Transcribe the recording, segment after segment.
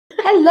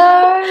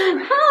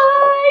Hello.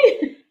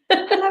 Hi.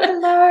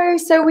 Hello.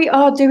 So we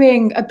are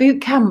doing a boot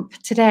camp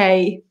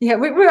today. Yeah,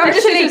 we're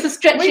actually the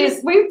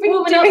stretches. We've been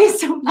warming doing up.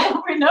 some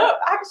warming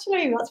up.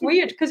 Actually, that's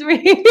weird because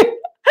we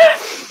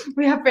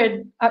have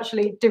been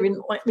actually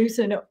doing like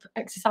loosening up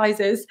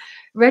exercises,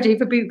 ready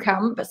for boot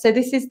camp. So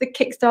this is the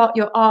Kickstart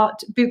Your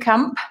Art boot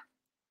camp.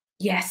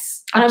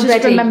 Yes, I just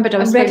ready. remembered I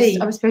was ready.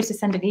 supposed to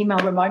send an email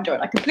reminder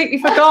and I completely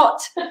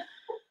forgot.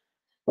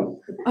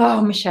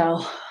 Oh,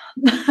 Michelle.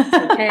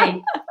 Okay.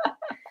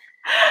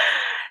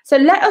 So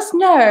let us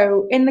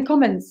know in the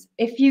comments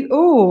if you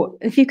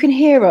can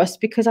hear us,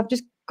 because I've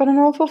just got an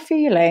awful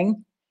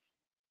feeling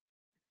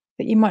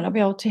that you might not be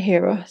able to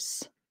hear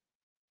us.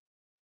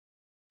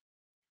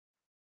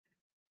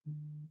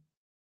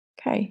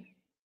 Okay,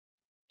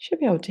 should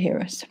be able to hear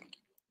us.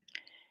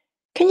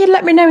 Can you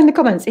let me know in the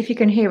comments if you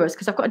can hear us?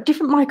 Because I've got a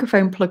different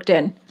microphone plugged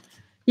in.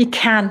 You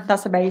can.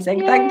 That's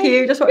amazing. Yay. Thank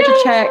you. Just wanted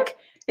to check.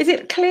 Is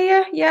it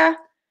clear? Yeah.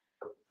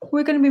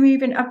 We're going to be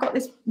moving. I've got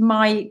this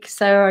mic,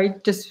 so I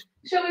just.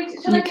 Shall I do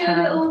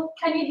a little?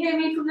 Can you hear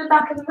me from the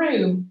back of the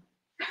room?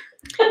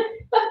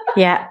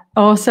 Yeah,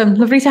 awesome,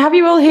 lovely to have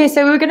you all here.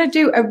 So we're going to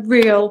do a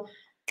real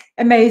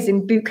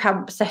amazing boot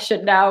camp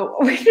session now.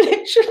 We've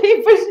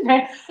literally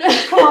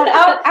come on,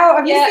 out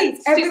of your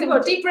seats.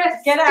 Everybody, deep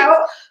breath. Get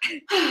out.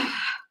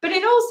 But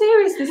in all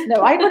seriousness,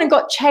 though, I went and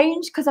got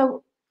changed because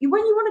when you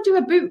want to do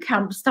a boot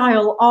camp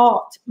style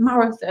art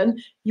marathon,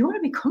 you want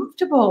to be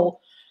comfortable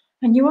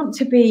and you want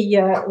to be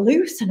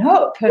loose and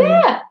up. And,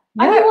 yeah.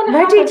 Yeah,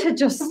 ready to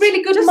just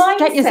really good mindset.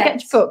 Get your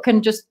mindset. sketchbook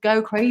and just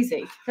go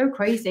crazy.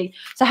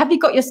 So have you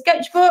got your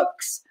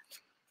sketchbooks?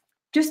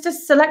 Just a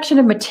selection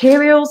of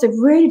materials. It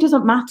really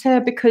doesn't matter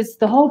because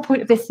the whole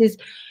point of this is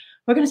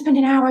we're going to spend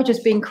an hour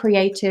just being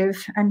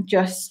creative and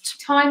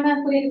just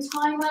timer. We need a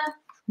timer.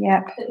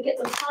 Yeah. Let me get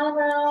the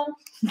timer on.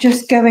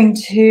 Just going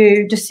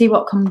to just see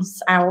what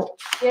comes out.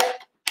 Yeah.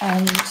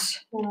 And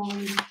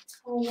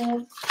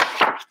timer.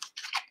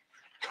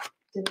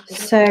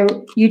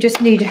 So you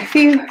just need a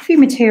few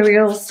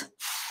materials.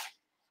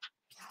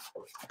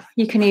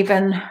 You can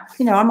even,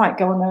 I might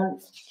go on a.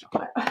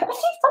 I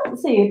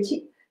fancy a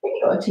tea. Have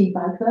you got a tea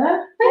bag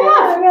there?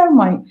 Yeah, I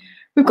might.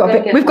 We've got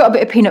a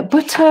bit of peanut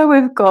butter.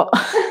 We've got.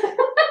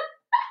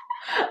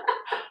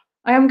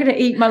 I am going to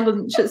eat my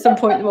lunch at some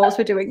point whilst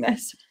we're doing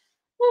this.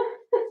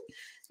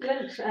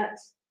 Lunch at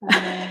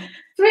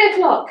 3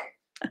 o'clock.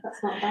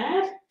 That's not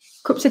bad.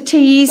 Cups of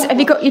teas. Have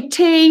you got your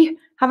tea?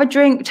 Have a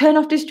drink, turn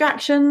off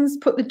distractions,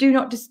 put the do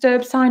not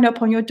disturb sign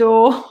up on your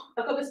door.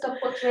 I've got the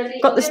stopwatch ready.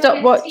 Got the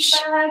stopwatch.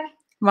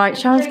 Right,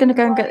 Sharon's going to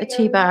go and get the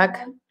tea bag.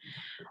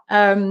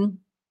 And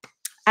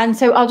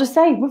so I'll just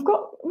say we've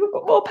got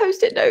more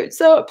post-it notes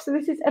up. So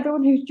this is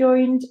everyone who's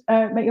joined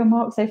Make Your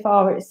Mark so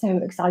far. It's so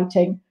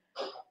exciting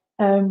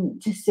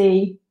to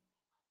see.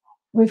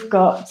 We've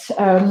got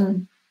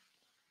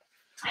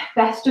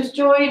Beth just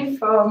joined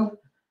from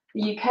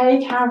the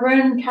UK,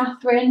 Karen,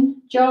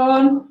 Catherine,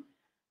 John,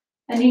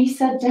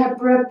 Anissa,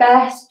 Deborah,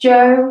 Bess,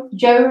 Jo,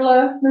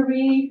 Jola,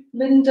 Marie,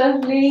 Linda,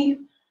 Lee,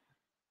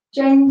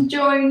 James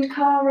joined,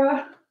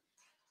 Cara.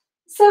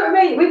 So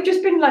amazing. We've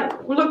just been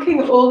looking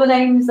at all the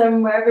names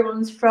and where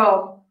everyone's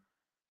from.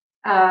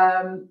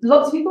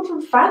 Lots of people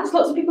from France,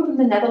 lots of people from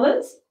the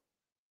Netherlands,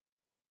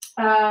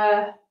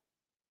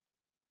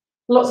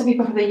 lots of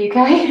people from the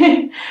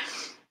UK,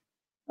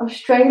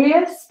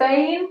 Australia,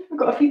 Spain. We've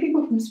got a few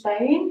people from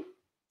Spain.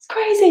 It's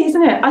crazy,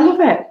 isn't it? I love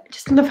it. I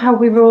just love how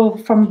we were all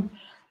from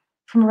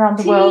around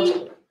the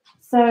world.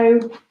 So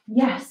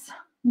yes.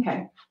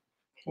 Okay.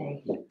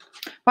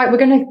 Right, we're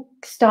going to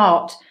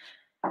start.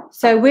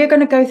 So we're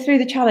going to go through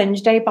the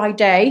challenge day by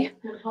day,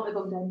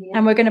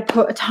 and we're going to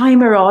put a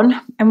timer on,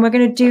 and we're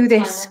going to do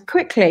this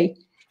quickly.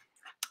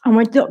 And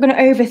we're not going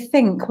to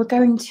overthink. We're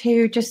going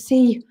to just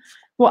see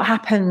what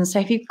happens. So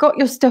if you've got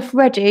your stuff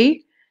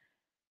ready,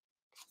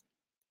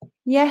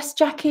 yes,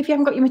 Jackie. If you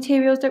haven't got your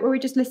materials, don't worry.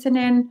 Just listen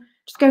in.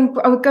 Just go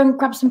and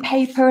grab some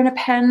paper and a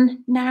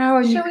pen now,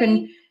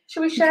 and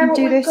Shall we share what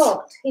we've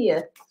got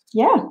here?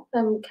 Yeah. I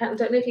don't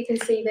know if you can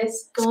see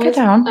this. Guys. Let's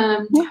go down.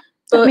 Yeah.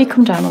 Let me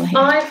come down on here.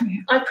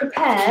 I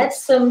prepared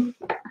some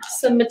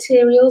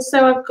materials.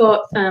 So I've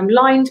got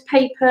lined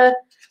paper.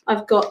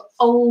 I've got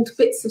old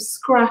bits of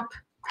scrap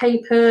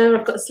paper.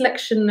 I've got a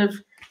selection of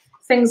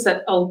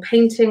old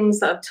paintings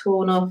that I've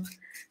torn off.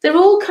 They're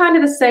all kind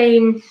of the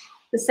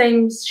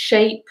same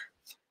shape,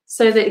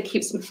 so that it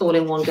keeps them all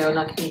in one go, and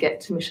I can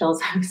get to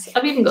Michelle's house.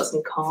 I've even got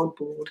some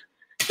cardboard.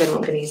 So I'm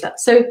not going to use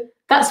that. So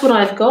that's what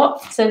I've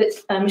got. So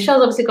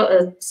Michelle's obviously got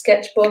a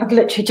sketchbook. I've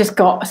literally just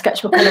got a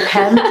sketchbook and a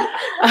pen.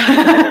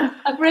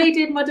 I've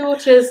raided my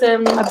daughter's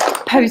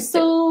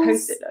pencils.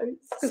 Post-it notes.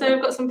 So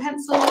I've got some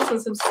pencils and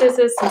some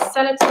scissors, some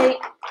sellotape.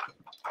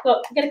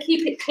 Look, I'm going to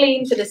keep it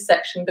clean for this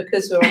section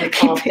because we're on the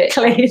carpet. Keep it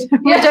clean.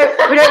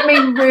 Yeah. we don't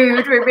mean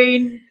rude. We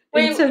mean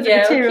in terms of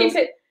materials.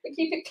 We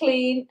keep it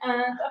clean.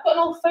 And I've got an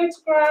old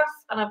photograph,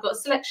 and I've got a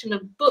selection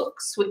of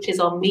books, which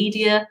is on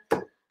media.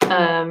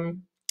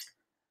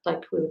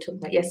 Like we were talking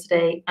about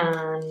yesterday,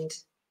 and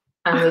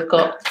and we've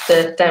got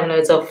the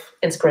downloads of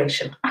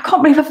inspiration. I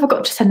can't believe I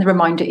forgot to send the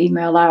reminder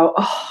email out.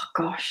 Oh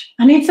gosh,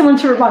 I need someone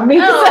to remind me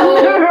to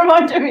send the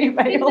reminder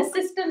email.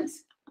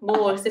 Assistance.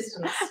 More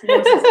assistance.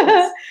 More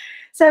assistance.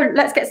 So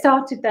let's get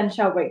started then,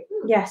 shall we?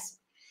 Yes.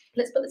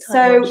 Let's put the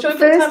timer on. So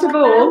first of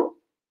all,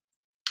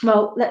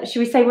 well, should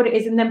we say what it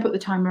is and then put the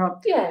timer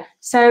on? Yeah.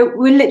 So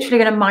we're literally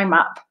going to mind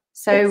map.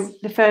 So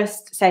the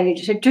first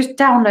stage, so just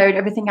download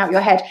everything out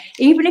your head.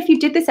 Even if you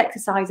did this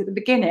exercise at the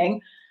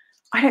beginning,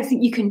 I don't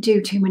think you can do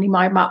too many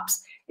mind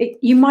maps.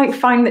 You might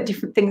find that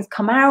different things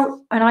come out,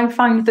 and I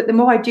find that the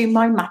more I do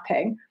mind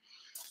mapping,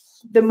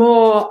 the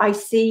more I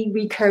see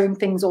recurring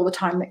things all the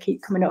time that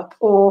keep coming up,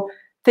 or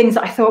things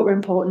that I thought were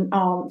important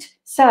aren't.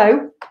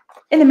 So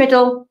in the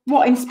middle,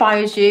 what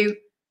inspires you?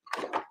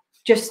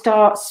 Just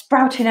start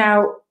sprouting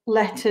out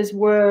letters,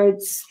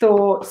 words,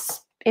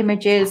 thoughts,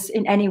 images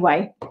in any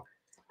way.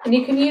 And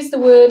you can use the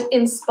word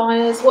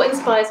inspires, what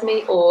inspires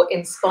me, or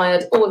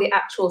inspired, or the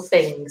actual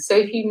thing. So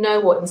if you know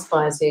what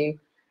inspires you,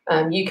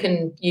 you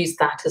can use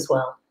that as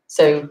well.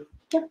 So,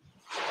 yeah.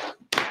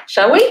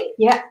 Shall we?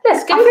 Yeah.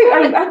 Let's go.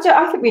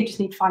 I think we just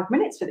need 5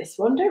 minutes for this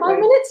one, don't we? 5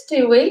 minutes,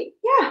 do we?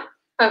 Yeah.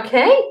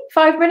 Okay.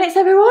 5 minutes,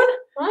 everyone.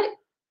 Right.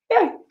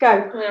 Yeah,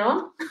 go. We're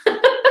on.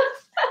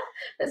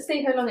 Let's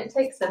see how long it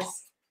takes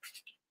us.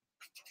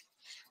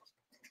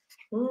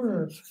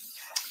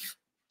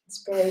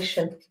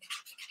 Inspiration.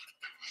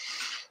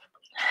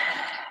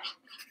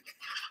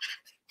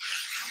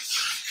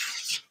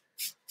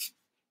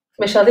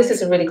 Michelle, this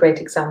is a really great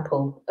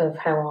example of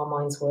how our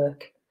minds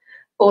work.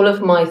 All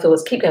of my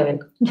thoughts, keep going.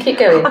 I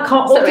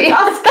can't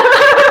multitask.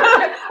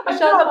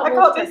 I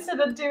can't listen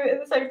and do it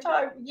at the same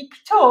time. You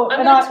talk.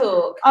 I'm going to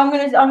talk. I'm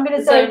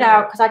gonna zone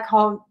out because I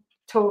can't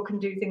talk and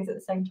do things at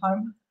the same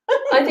time.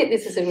 I think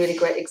this is a really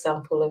great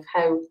example of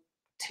how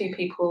two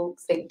people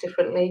think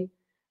differently.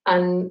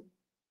 And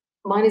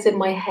mine is in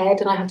my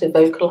head and I have to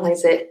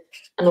vocalize it.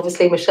 And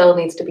obviously Michelle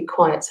needs to be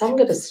quiet, so I'm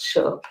going to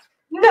shut up.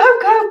 No,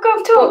 go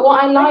talk. But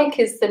what I like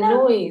is the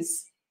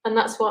noise, and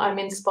that's what I'm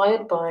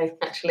inspired by,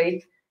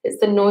 actually.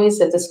 It's the noise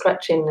of the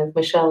scratching of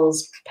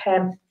Michelle's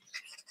pen.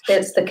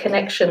 It's the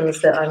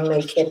connections that I'm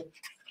making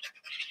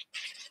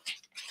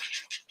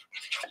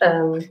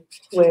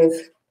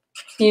with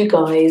you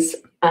guys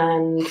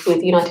and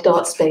with United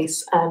Art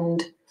Space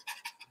and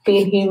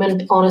being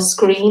human on a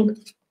screen.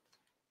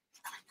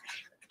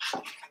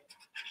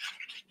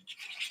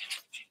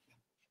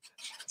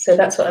 So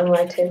that's what I'm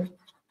writing.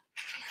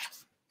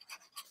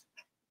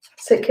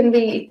 So it can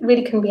be,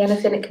 really can be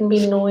anything. It can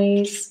be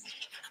noise,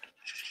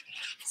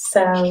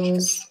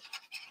 sounds,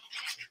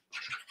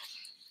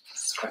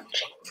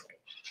 scratching.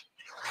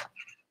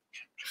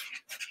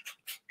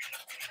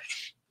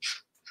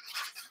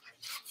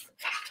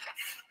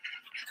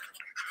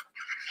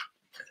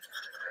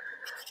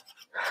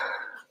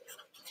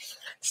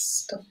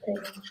 Stopping.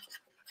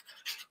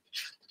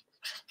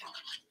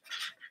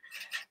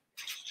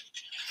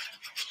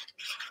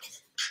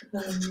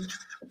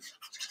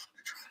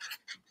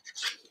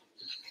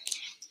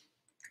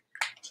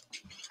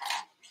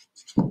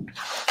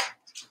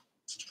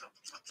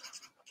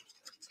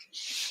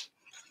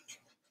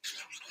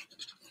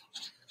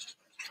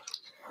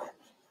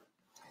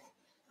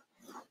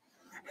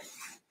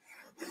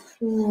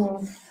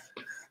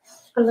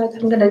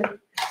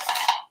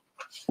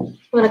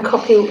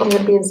 I'm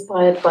gonna be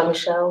inspired by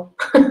Michelle.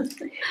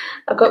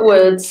 I've got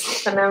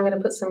words, and now I'm gonna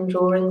put some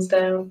drawings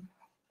down.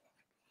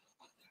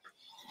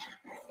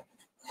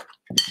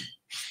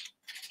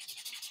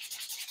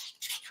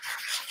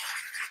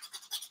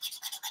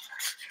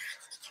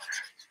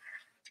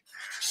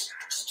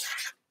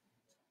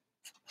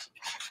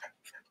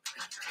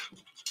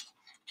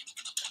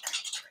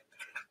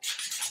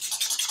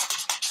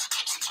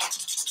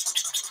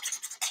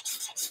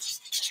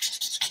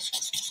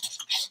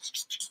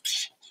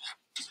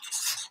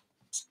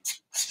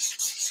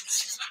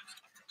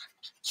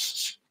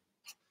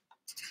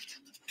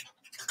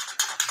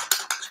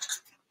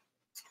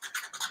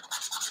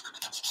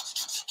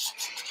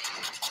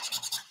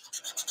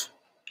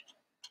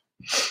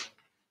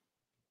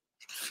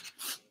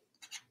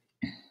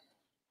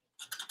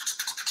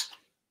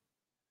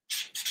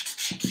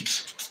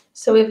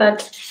 So we've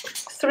had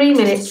 3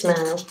 minutes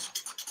now.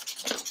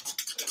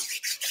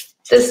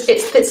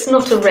 It's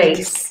not a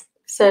race,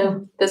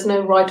 so there's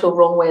no right or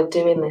wrong way of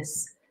doing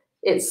this.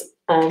 It's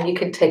you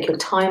can take your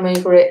time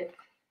over it.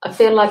 I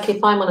feel like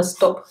if I'm on a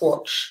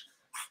stopwatch,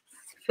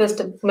 most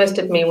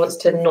of me wants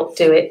to not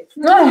do it.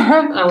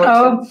 I'm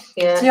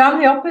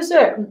the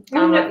opposite.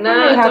 I'm like, no,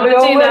 I don't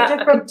want to do that.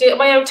 I can do it at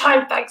my own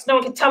time, thanks. No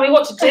one can tell me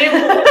what to do.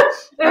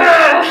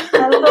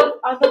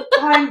 I love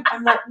time.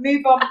 I'm like,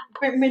 move on,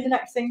 bring me the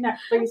next thing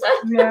next, please.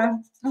 Yeah.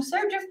 We're so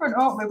different,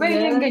 aren't we? We're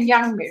yin and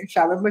yang, me and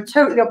Sharon. We're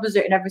totally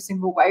opposite in every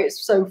single way.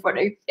 It's so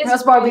funny.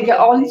 That's why we get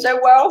on so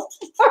well.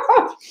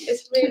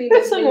 It's really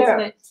lovely, isn't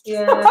it?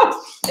 Yeah.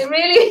 It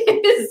really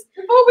is.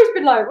 We've always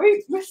been like,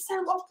 we're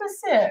so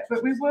opposite,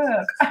 but we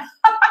work.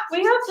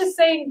 We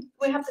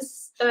have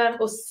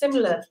or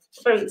similar,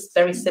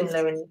 very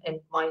similar in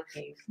my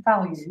view.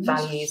 Values.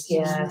 Values,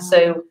 yeah.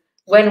 So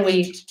when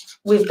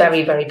we're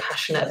very, very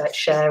passionate about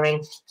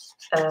sharing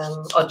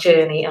our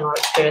journey and our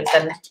experience,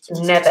 and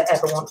never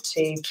ever want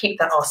to keep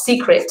that our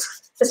secret.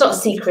 It's not a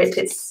secret,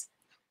 it's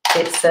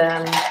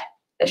a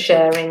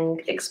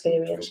sharing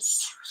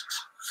experience,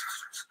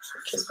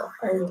 which is what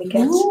I really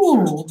get.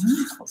 Ooh,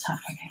 that's what's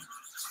happening.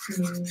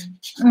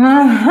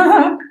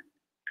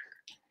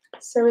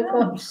 So we've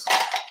got.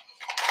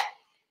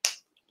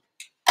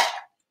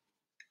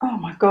 Oh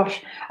my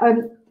gosh.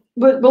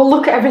 We'll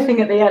look at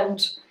everything at the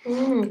end,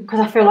 because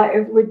I feel like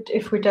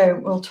if we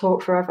don't, we'll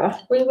talk forever.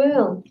 We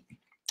will.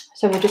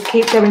 So we'll just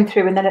keep going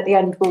through, and then at the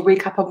end we'll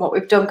recap on what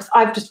we've done, because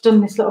I've just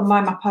done this little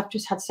mind map. I've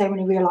just had so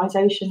many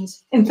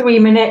realizations in 3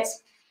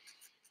 minutes.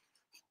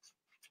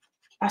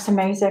 That's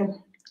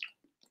amazing.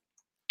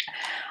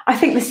 I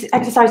think this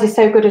exercise is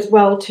so good as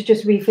well, to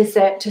just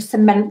revisit, to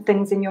cement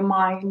things in your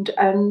mind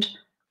and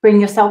bring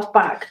yourself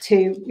back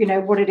to, you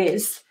know, what it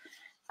is.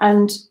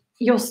 And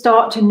you'll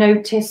start to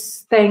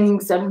notice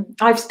things, and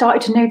I've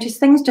started to notice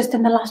things just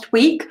in the last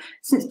week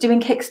since doing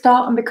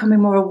Kickstart and becoming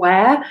more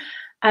aware.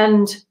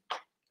 And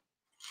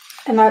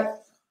I,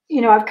 you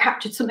know, I've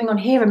captured something on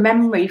here, a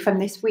memory from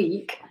this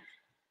week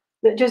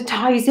that just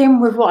ties in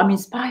with what I'm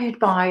inspired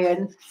by,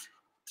 and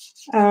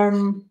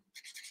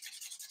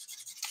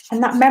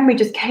that memory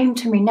just came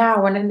to me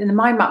now, and in the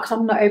mind map, because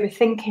I'm not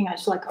overthinking. I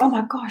was like, oh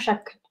my gosh, I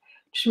could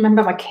just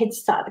remember my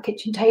kids sat at the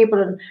kitchen table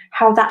and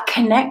how that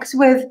connects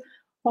with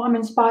what I'm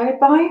inspired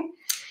by.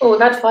 Oh,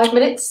 we've had 5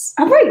 minutes.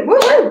 Oh, right,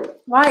 woohoo!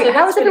 Right, So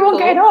how's everyone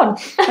really getting on?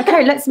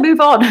 Okay, let's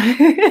move on.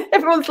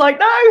 Everyone's like,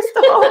 no,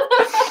 stop.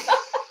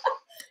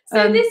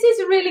 So this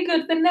is really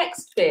good. The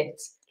next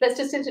bit, let's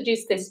just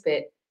introduce this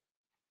bit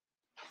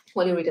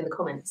while you're reading the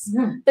comments.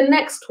 The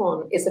next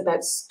one is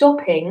about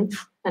stopping,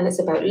 and it's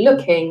about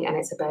looking, and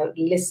it's about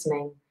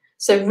listening.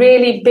 So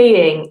really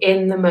being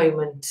in the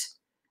moment.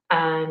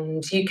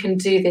 And you can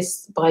do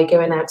this by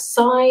going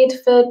outside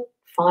for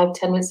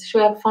 5-10 minutes. Should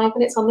we have 5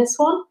 minutes on this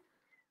one?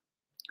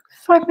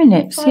 5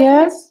 minutes, 5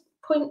 yeah.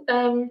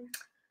 minutes.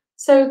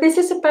 So this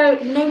is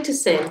about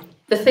noticing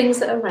the things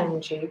that are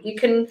around you.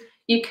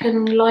 You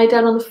can lie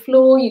down on the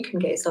floor. You can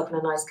get yourself in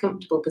a nice,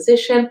 comfortable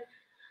position.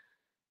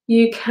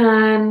 You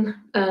can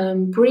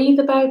breathe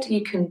about it.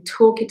 You can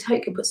talk it out.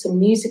 You can put some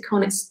music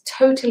on. It's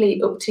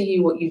totally up to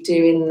you what you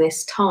do in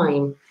this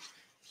time.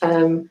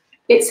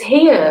 It's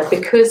here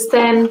because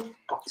then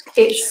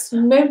it's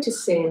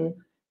noticing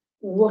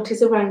what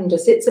is around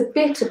us. It's a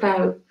bit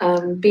about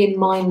being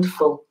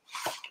mindful,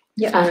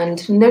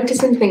 and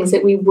noticing things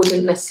that we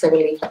wouldn't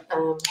necessarily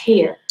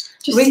hear.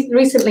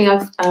 Recently,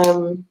 I've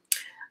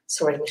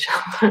sorry,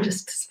 Michelle, I'll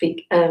just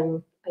speak.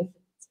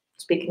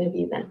 Speaking of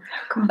you then.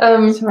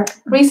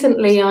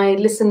 Recently, I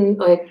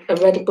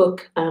read a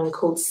book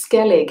called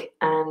Skellig,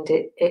 and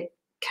it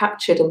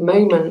captured a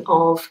moment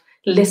of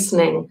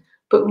listening,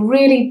 but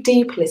really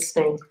deep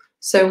listening.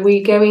 So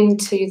we go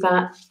into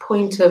that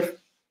point of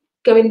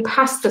going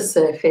past the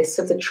surface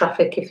of the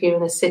traffic if you're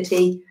in a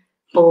city,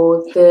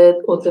 or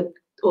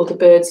the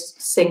birds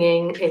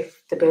singing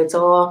if the birds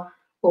are,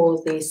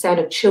 or the sound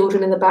of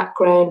children in the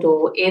background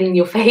or in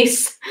your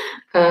face,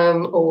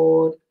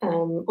 or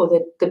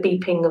the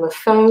beeping of a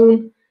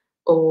phone,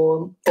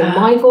 or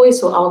my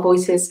voice or our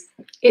voices.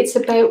 It's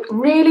about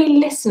really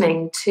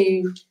listening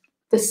to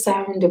the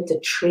sound of the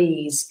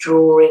trees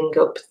drawing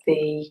up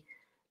the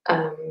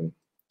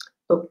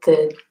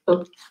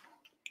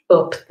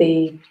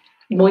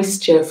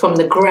moisture from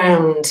the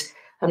ground,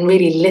 and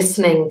really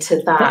listening to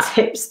that. That's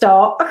hip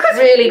start.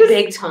 Really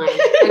big time.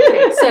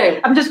 Okay, so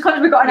I'm just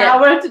conscious we've got an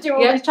hour to do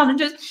all these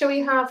challenges. Shall we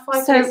have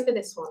 5 minutes for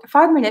this one?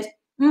 5 minutes.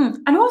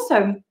 And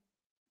also,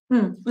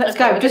 let's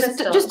go.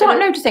 Just start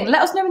noticing.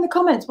 Let us know in the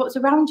comments what's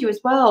around you as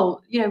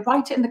well. You know,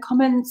 write it in the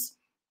comments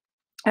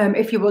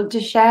if you want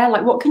to share.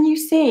 Like, what can you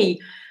see?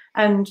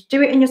 And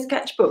do it in your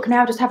sketchbook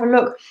now. Just have a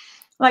look.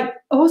 Like,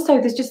 also,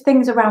 there's just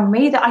things around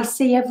me that I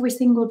see every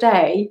single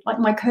day, like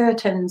my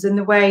curtains and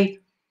the way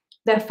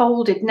they're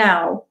folded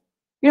now.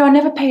 You know, I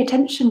never pay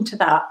attention to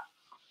that.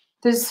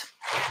 There's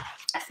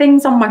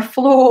things on my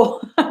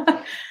floor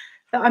that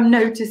I'm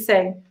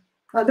noticing,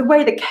 like the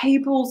way the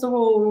cables are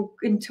all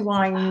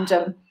intertwined.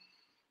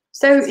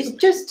 So it's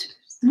just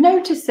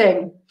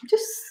noticing,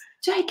 just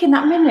taking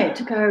that minute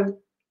to go, look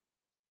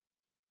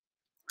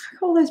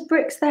at all those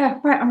bricks there.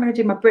 Right, I'm going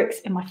to do my bricks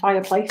in my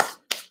fireplace.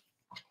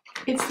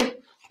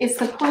 It's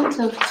the point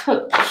of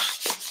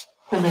touch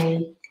for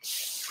me.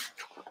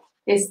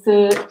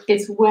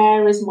 It's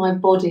where is my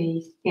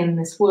body in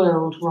this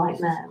world right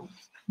now,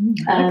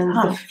 and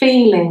the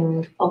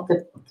feeling of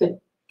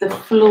the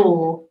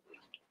floor,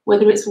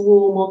 whether it's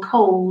warm or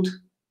cold,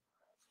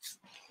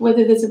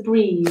 whether there's a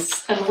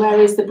breeze, and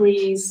where is the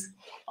breeze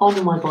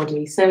on my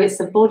body. So it's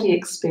a body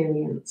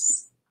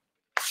experience.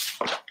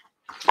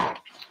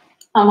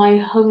 Am I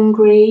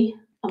hungry?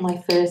 Am I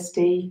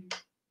thirsty?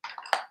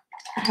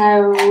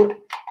 How's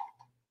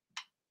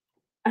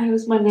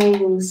my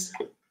nose?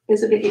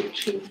 It's a bit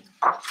itchy.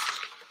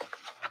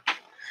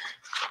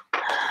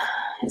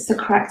 It's the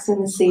cracks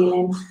in the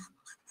ceiling.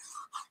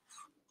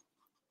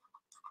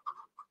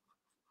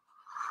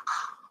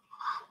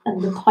 And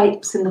and the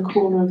pipes in the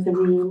corner of the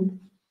room.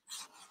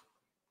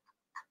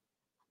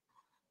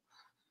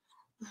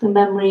 The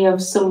memory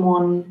of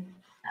someone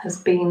has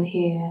been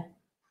here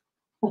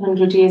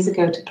 100 years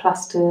ago to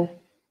plaster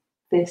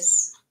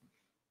this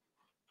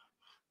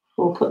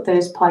or put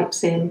those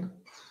pipes in.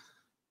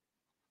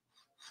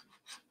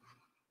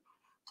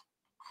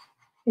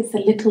 It's a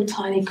little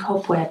tiny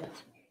cobweb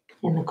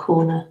in the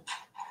corner.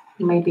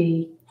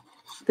 Maybe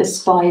the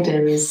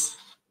spider is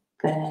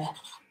there.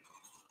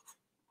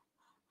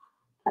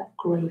 That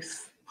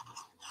growth.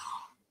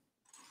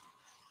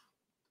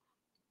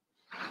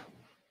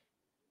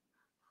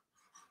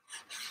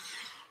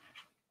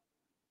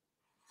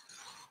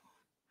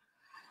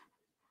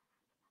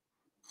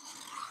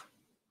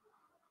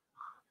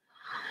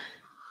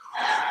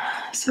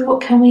 So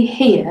what can we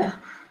hear?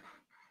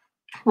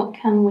 What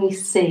can we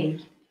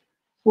see?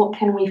 What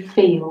can we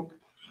feel?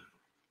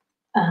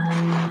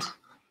 And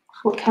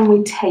what can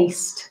we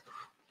taste?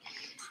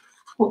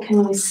 What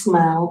can we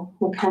smell?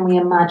 What can we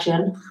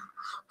imagine?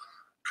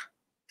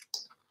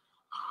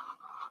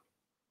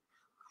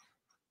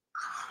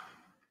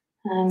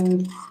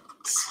 And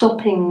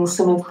stopping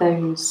some of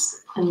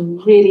those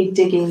and really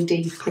digging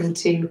deep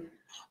into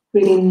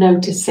really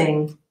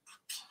noticing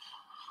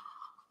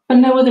for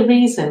no other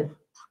reason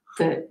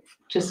but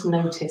just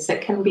notice.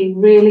 It can be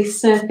really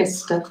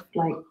surface stuff,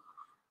 like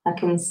I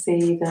can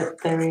see that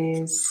there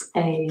is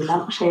a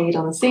lampshade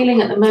on the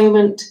ceiling at the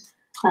moment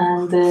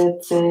and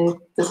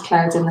there's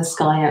clouds in the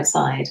sky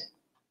outside.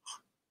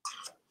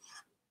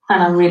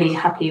 And I'm really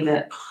happy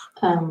that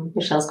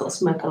Michelle's got a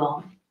smoke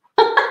alarm.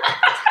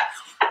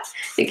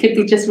 It could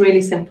be just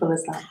really simple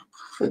as that.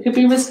 It could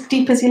be as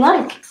deep as you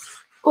like.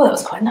 Oh, that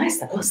was quite nice,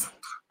 that was.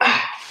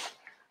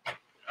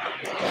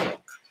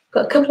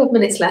 Got a couple of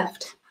minutes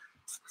left.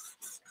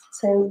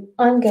 So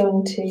I'm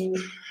going to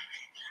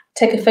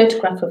take a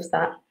photograph of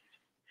that,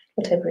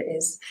 whatever it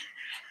is,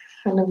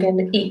 and I'm going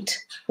to eat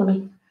one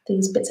of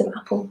these bits of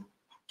apple.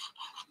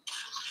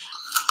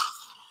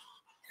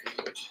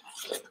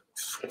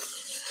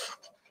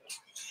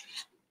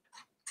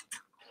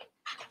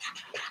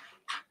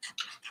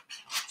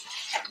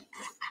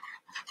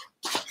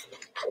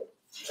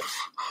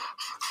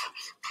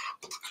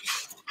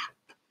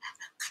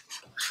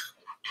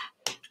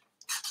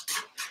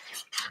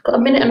 Got a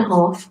minute and a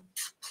half.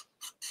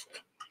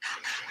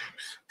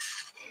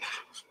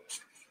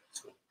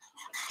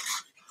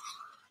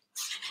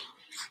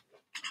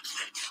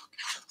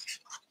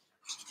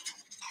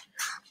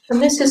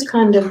 And this is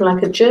kind of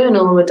like a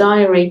journal or a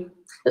diary.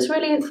 It's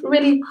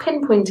really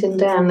pinpointing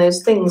down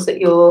those things that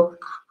you're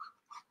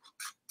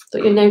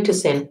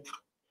noticing.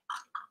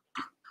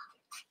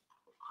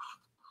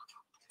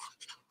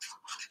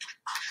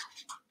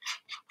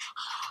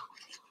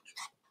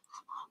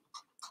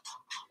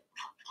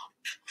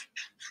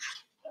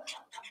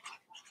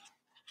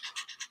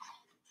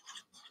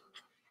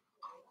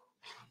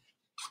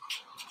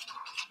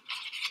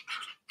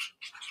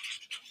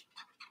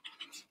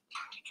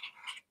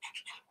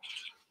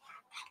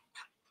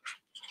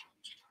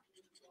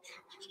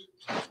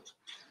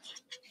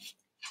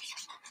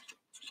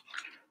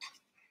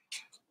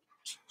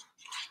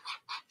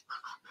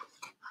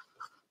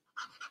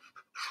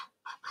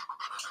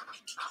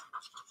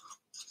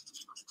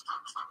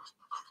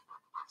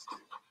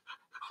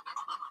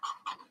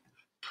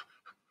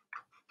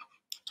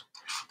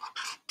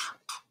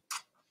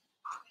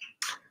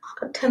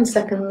 Got 10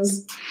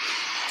 seconds.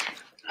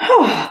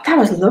 Oh, that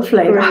was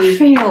lovely. I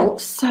feel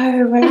so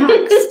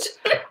relaxed.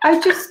 I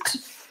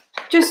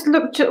just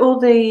looked at all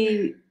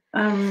the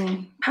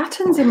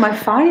patterns in my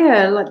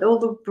fire, like all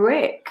the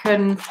brick,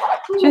 and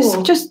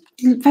just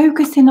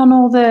focusing on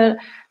all the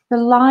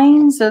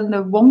lines and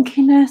the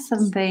wonkiness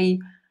and the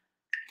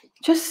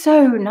just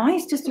so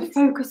nice just to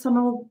focus on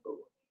all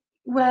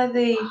where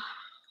the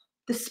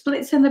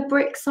splits in the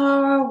bricks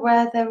are,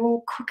 where they're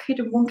all crooked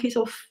and wonky, it's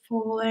all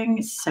falling.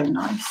 It's so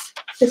nice.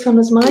 This one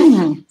was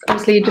mine.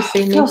 Obviously, you just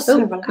seen me.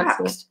 So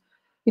relaxed.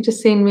 You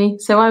just seen me.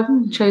 So I've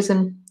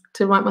chosen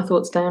to write my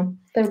thoughts down.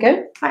 There we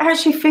go. I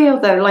actually feel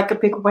though like a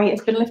big weight has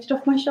been lifted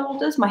off my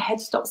shoulders. My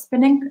head stopped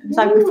spinning. It's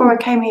like before I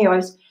came here, I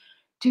was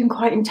doing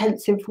quite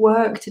intensive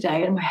work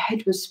today, and my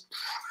head was.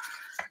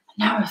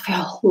 Now I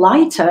feel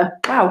lighter.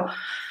 Wow,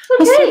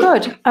 that's so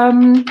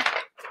good.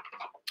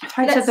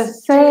 Right, so the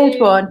third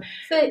one.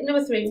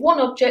 Number 3.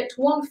 One object,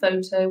 one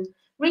photo.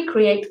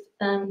 Recreate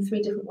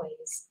 3 different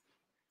ways.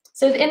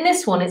 So in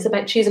this one, it's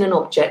about choosing an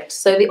object.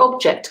 So the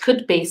object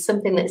could be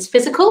something that's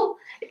physical.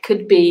 It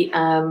could be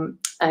an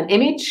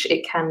image.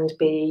 It can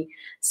be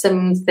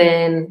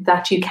something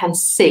that you can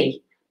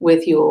see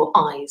with your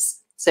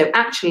eyes. So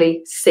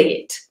actually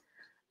see it.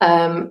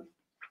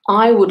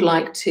 I would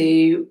like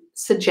to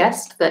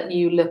suggest that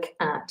you look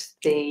at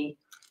the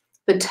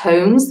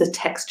tones, the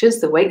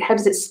textures, the weight. How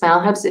does it smell?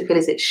 How does it feel?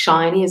 Is it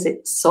shiny? Is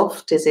it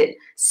soft? Is it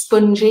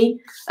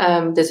spongy?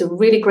 There's a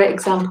really great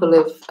example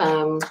of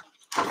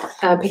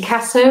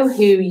Picasso,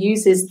 who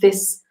uses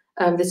this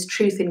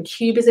truth in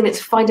cubism.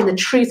 It's finding the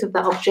truth of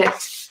that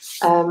object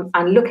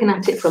and looking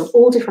at it from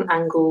all different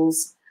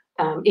angles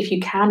if you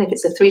can, if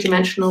it's a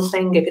 3-dimensional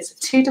thing, if it's a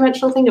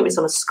 2-dimensional thing, if it's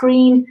on a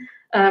screen,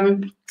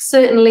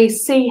 certainly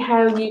see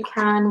how you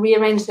can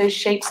rearrange those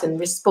shapes and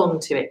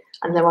respond to it.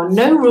 And there are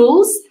no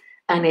rules,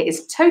 and it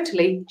is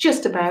totally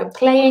just about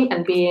playing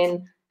and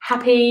being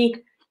happy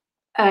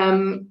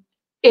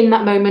in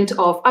that moment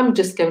of, I'm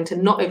just going to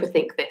not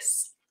overthink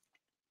this.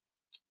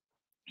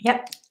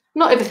 Yep.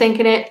 Not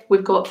overthinking it.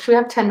 Should we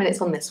have 10 minutes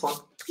on this one?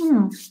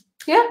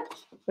 Yeah,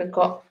 we've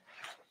got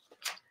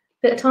a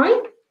bit of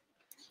time.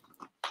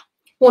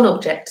 One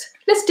object.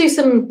 Let's do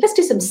some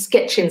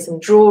sketching, some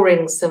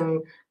drawing,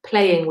 some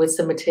playing with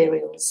some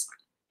materials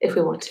if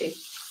we want to.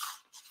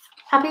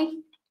 Happy?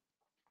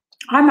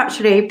 I'm just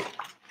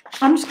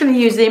going to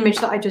use the image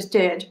that I just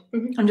did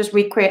and just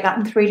recreate that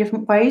in 3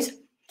 different ways.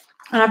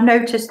 And I've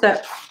noticed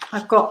that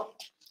I've got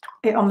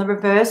it on the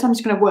reverse. I'm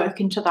just going to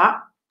work into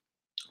that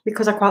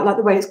because I quite like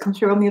the way it's come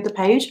through on the other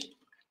page.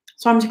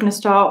 So I'm just going to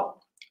start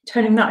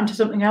turning that into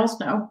something else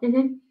now.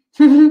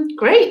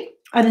 Great.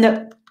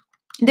 And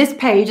this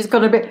page has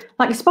got a bit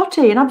like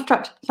spotty and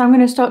abstract. So I'm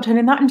going to start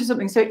turning that into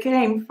something. So it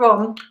came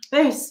from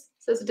this.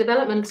 So it's a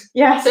development.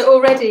 Yes. So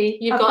already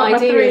you've got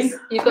ideas.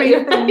 You've got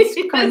your things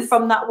coming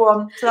from that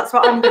one. So that's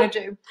what I'm going to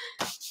do.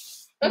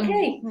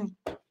 Okay.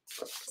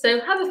 So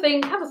have a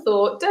think, have a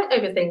thought. Don't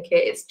overthink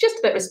it. It's just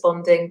about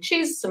responding.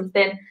 Choose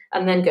something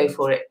and then go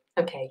for it.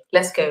 Okay,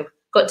 let's go.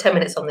 Got 10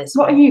 minutes on this.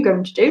 What are you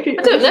going to do?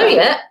 I don't know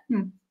yet.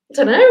 I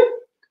don't know.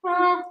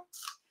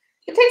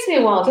 It takes me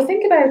a while to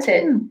think about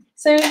it.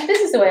 So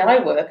this is the way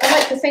I work. I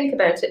like to think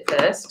about it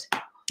first.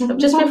 I've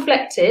just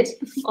reflected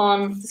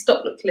on the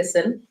stop, look,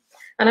 listen.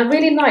 And I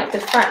really like the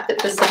fact that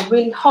there's some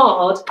really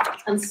hard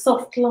and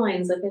soft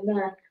lines up in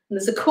there. And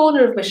there's a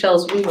corner of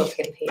Michelle's room up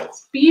in here.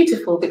 It's a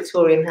beautiful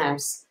Victorian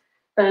house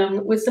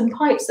with some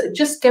pipes that are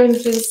just going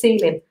through the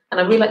ceiling. And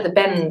I really like the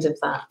bend of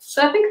that.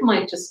 So I think I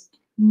might just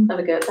have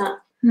a go at that.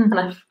 And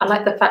I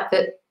like the fact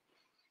that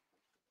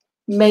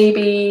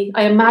maybe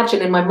I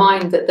imagine in my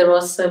mind that there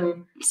are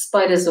some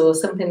spiders or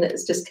something that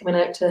is just coming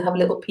out to have a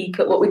little peek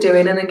at what we're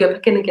doing and then go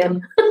back in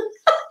again.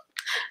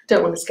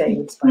 Don't want to scare you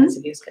with spiders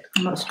if you're scared.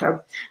 I'm not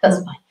scared.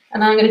 That's fine.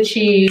 And I'm going to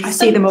choose. I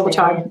see them all the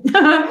time.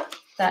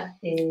 That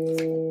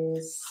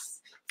is.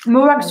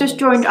 Morag's just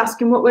joined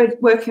asking what we're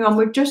working on.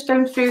 We're just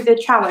going through the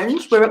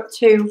challenge. We're up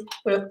to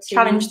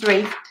challenge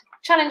 3.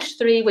 Challenge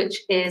 3,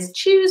 which is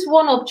choose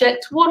one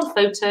object, one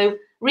photo,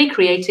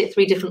 recreate it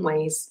 3 different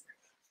ways.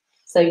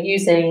 So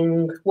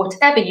using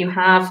whatever you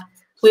have,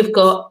 we've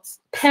got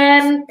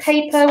pen,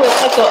 paper.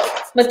 I've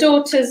got my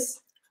daughter's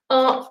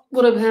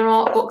one of her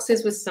art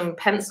boxes with some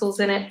pencils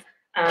in it,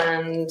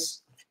 and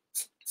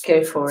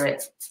go for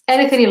it.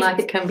 Anything you like.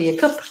 It can be a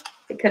cup,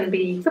 it can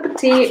be a cup of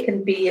tea, it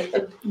can be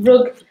a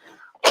rug,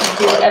 you can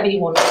do whatever you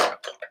want.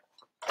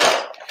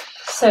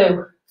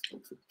 So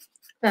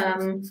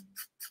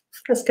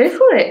let's go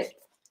for it.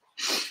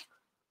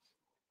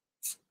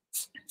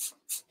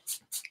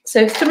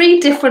 So 3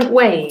 different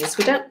ways.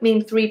 We don't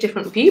mean 3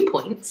 different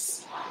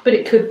viewpoints, but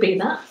it could be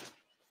that.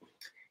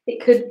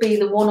 It could be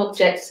the one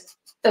object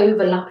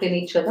overlapping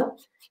each other.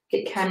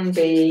 It can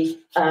be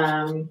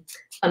an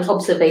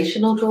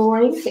observational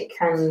drawing. It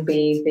can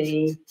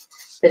be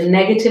the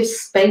negative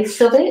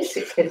space of it.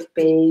 It could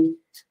be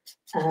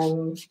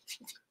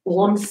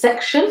one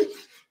section.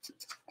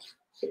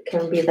 It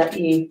can be that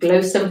you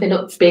blow something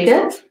up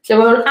bigger.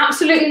 There are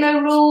absolutely no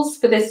rules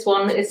for this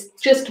one. It's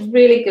just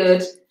really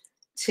good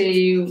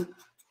to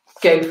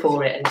go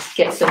for it and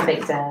get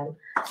something down.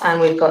 And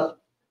we've got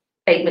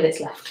 8 minutes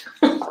left.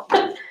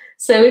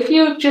 So if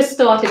you've just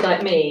started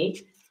like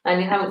me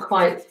and you haven't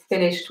quite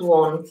finished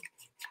one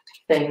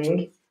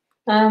thing,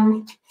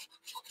 go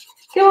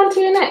on to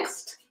your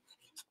next.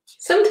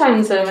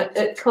 Sometimes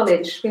at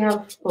college, when I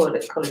was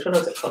at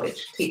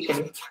college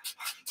teaching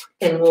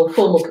in a more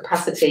formal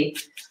capacity,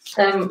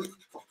 I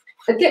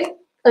get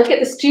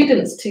the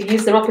students to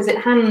use their opposite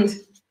hand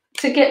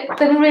to get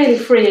them really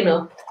freeing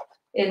up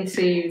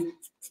into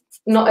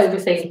not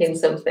overthinking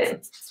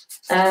something.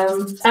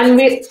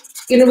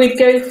 And we'd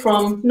go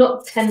from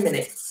not 10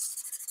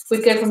 minutes,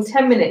 we'd go from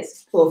 10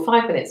 minutes or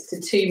 5 minutes to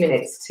 2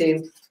 minutes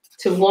to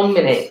 1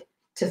 minute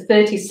to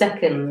 30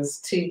 seconds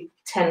to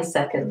 10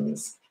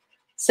 seconds.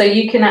 So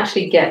you can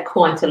actually get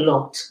quite a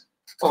lot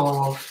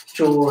of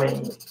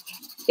drawing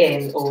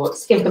in or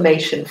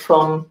information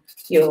from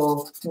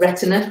your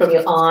retina, from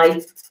your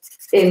eye,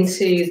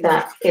 into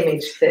that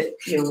image that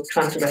you're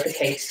trying to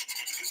replicate.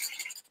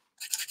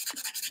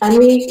 And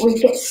we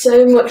get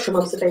so much from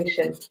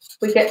observation.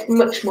 We get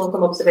much more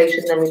from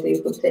observation than we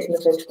do from taking a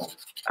photograph.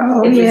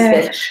 Oh,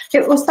 yeah.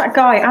 It was that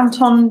guy,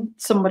 Anton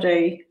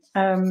somebody,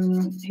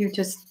 who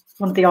just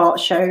one of the art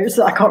shows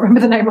that I can't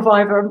remember the name of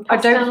either.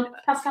 Pascal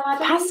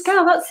Adams.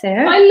 Pascal, that's it.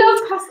 I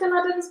love Pascal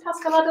Adams.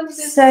 Pascal Adams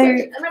is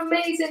an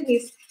amazing.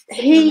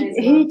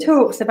 He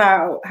talks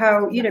about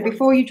how,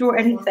 before you draw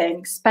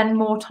anything, spend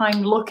more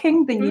time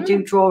looking than you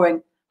do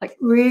drawing. Like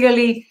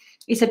really,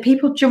 he said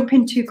people jump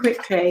in too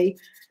quickly.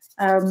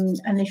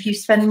 And if you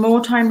spend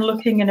more time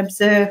looking and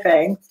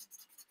observing,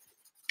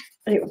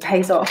 it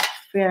pays off.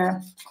 Yeah,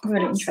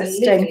 really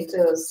interesting. It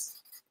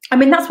does. I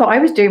mean, that's what I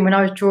was doing when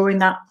I was drawing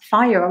that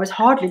fire. I was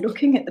hardly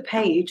looking at the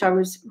page. I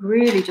was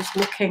really just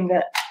looking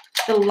at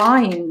the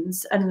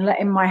lines and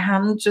letting my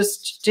hand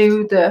just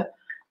do the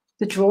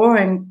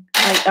drawing.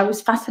 Like, I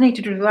was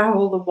fascinated with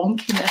all the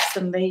wonkiness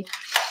and the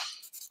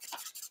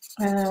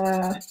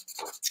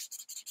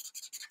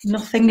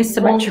nothing is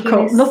symmetrical.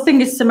 Wonkiness.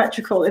 Nothing is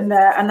symmetrical in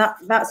there, and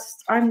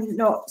that's I'm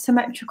not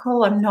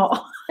symmetrical. I'm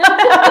not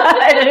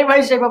in any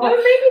way, shape, or form. Well,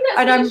 maybe that's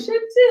And what I'm- you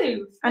should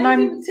do. and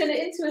Maybe I'm- turn it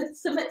into a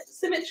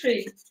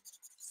symmetry.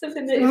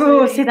 Something that is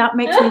Oh, really- see, that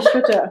makes me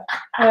shudder.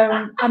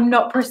 I'm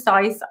not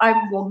precise.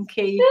 I'm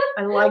wonky.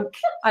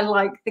 I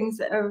like things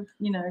that are,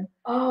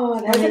 Oh,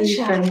 that's a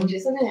uneven. challenge,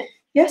 isn't it?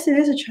 Yes, it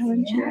is a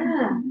challenge.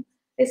 Yeah.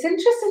 It's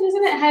interesting,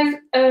 isn't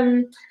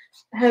it,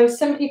 how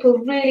some people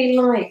really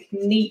like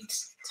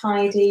neat,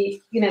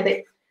 tidy,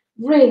 they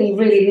really,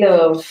 really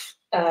love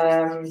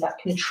that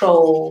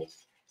control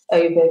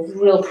over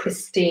real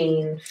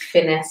pristine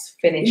finesse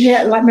finish.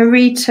 Yeah, like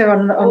Marita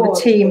on Oh, the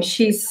team,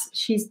 yeah.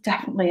 she's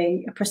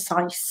definitely a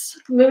precise.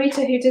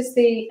 Marita, who does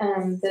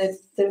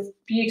the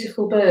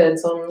beautiful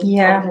birds on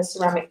her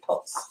ceramic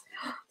pots,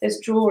 those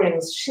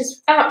drawings,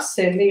 she's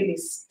absolutely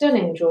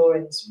stunning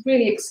drawings,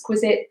 really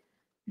exquisite,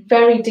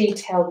 very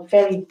detailed,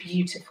 very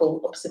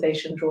beautiful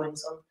observation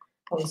drawings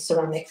on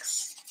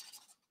ceramics.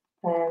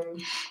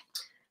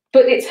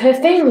 But it's her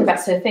thing,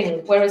 that's her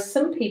thing. Whereas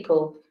some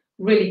people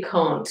really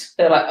can't.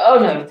 They're like, oh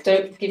no,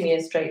 don't give me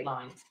a straight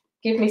line.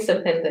 Give me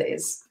something that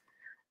is.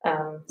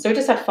 So we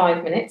just have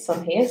 5 minutes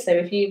on here. So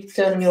if you've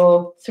done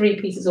your 3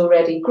 pieces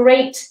already,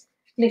 great.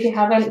 And if you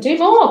haven't, do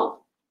more.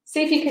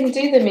 See if you can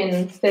do them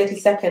in 30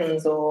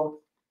 seconds or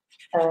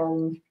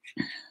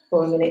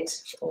a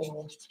minute,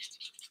 or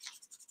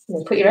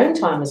put your own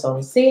timers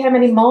on. See how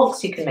many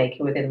marks you can make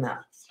within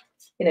that.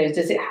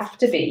 Does it have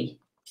to be?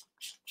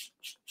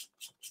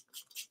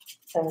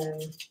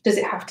 Does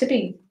it have to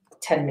be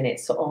 10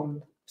 minutes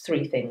on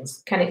 3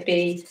 things? Can it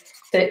be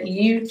that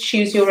you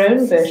choose your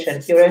own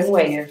version, your own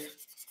way of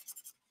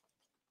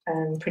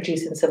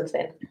producing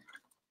something?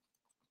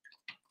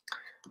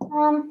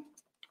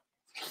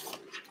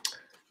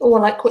 Oh, I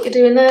like what you're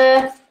doing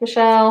there,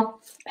 Michelle.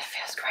 It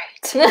feels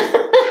great.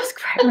 It feels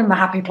great. I'm in my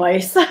happy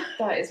place.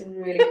 That is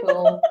really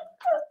cool.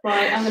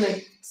 Right, I'm gonna.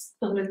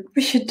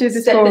 We should do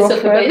this set more this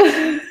up a bit.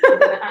 often. I'm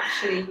gonna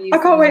actually use I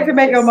can't wait to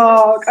make your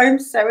mark. I'm I'm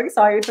so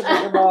excited to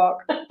make your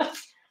mark.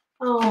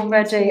 I'm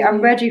ready.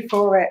 I'm ready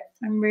for it.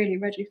 I'm really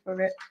ready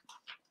for it.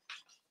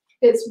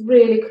 It's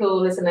really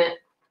cool, isn't it?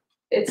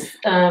 It's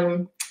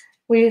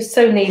we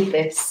so need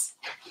this.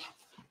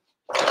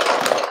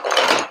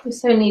 We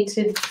so need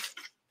to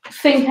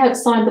think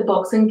outside the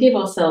box and give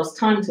ourselves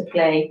time to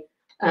play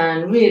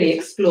and really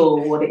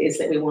explore what it is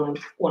that we want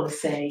to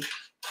say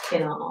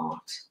in our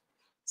art.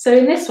 So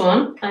in this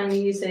one, I'm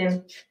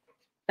using.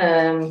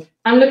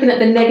 I'm looking at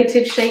the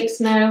negative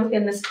shapes now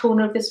in this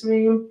corner of this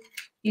room,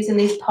 using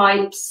these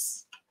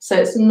pipes. So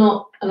it's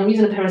not, and I'm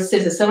using a pair of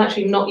scissors, so I'm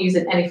actually not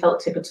using any felt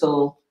tip at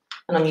all.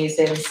 And I'm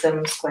using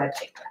some square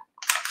paper.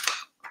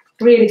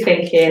 Really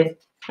thinking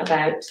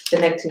about the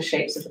negative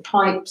shapes of the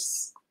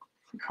pipes.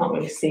 You can't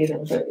really see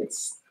them, but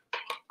it's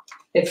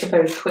a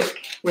very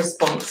quick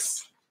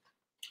response.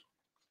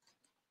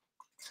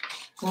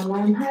 And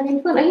I'm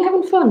having fun. Are you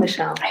having fun,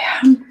 Michelle? I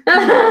am.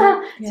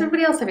 Is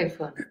everybody else having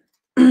fun?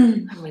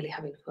 I'm really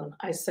having fun.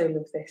 I so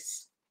love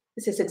this.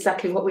 This is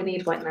exactly what we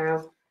need right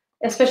now,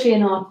 especially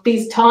in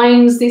these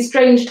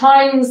strange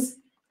times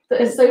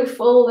that are so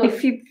full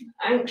of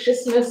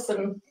anxiousness.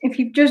 And if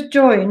you've just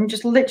joined,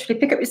 just literally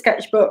pick up your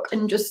sketchbook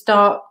and just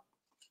start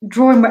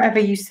drawing whatever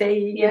you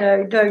see.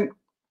 Don't.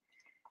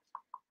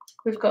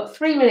 We've got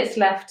 3 minutes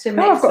left to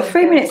make. Oh, I've got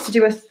 3 minutes to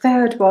do a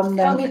third one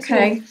then. Oh,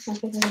 okay. Oh,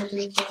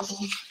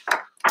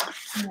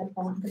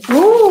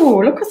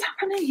 Oh, look what's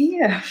happening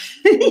here.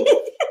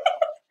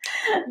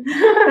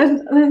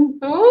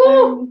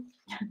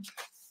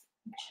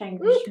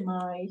 Change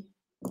my.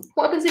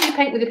 What happens if you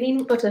paint with a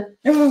peanut butter?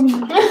 I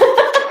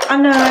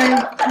know.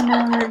 I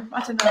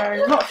don't know.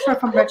 I'm not sure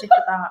if I'm ready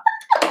for that.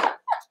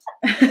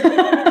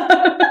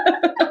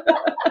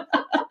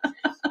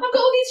 I've got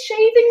all these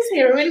shavings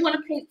here. I really want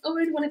to paint. I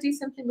really want to do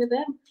something with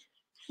them.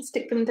 I'll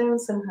stick them down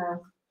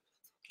somehow.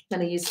 I'm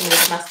going to use some of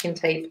this masking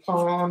tape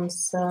on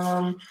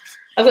some.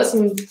 I've got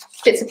some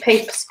bits of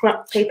paper,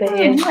 scrap paper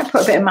here. I might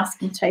put a bit of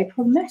masking tape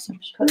on this.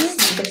 Put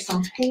some bits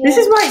on here. This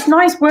is why it's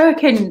nice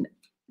working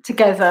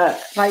together.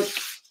 Like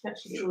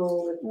actually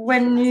draw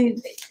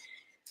with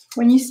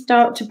when you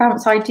start to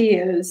bounce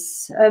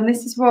ideas,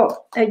 this is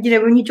what when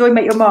you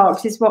make your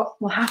marks, is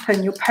what will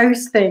happen. You'll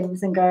post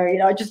things and go,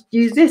 I just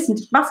use this and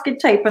masking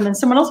tape, and then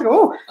someone else will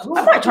go, oh,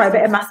 I might try a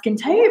bit of masking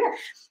tape.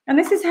 And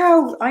this is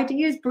how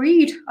ideas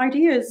breed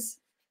ideas.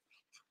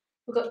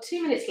 We've got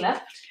 2 minutes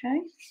left.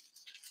 Okay.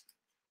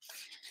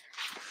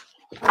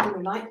 I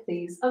really like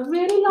these. I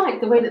really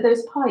like the way that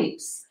those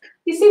pipes.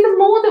 You see, the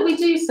more that we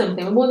do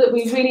something, the more that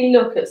we really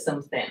look at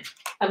something,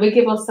 and we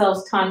give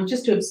ourselves time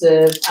just to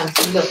observe and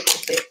to look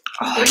at it.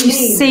 Oh, you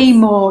see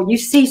more. You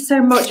see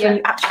so much when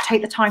you actually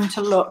take the time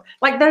to look.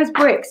 Like those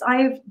bricks.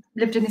 I've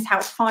lived in this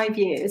house 5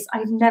 years.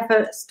 I've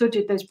never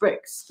studied those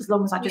bricks as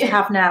long as I just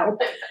have now.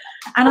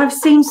 And I've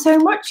seen so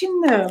much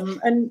in them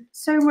and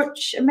so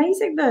much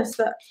amazingness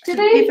that do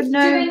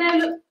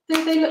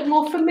they look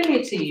more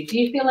familiar to you? Do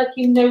you feel like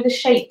you know the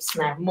shapes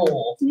now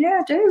more? Yeah,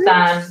 I do.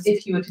 Than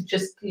if you were to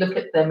just look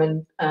at them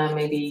and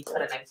maybe, I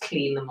don't know,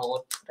 clean them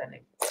or, I don't know,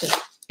 just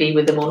be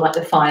with them or like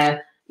the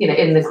fire, you know,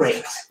 in the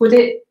grate.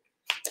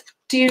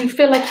 Do you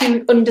feel like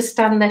you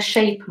understand their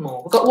shape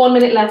more? We've got 1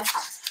 minute left.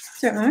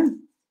 Don't know.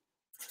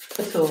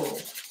 At all.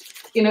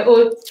 You know,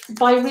 or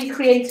by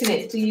recreating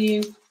it, do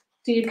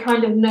you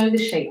kind of know the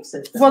shapes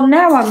of them? Well,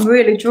 now I'm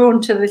really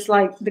drawn to this,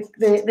 like,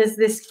 there's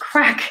this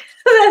crack.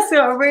 That's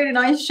got a really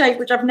nice shape,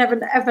 which I've never,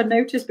 ever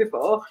noticed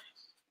before.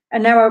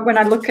 And now when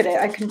I look at it,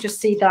 I can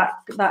just see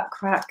that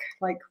crack.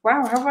 Like,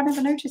 wow, how have I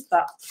never noticed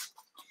that?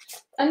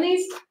 And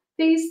these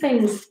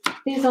things,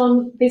 these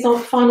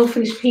aren't final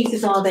finished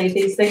pieces, are they?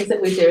 These things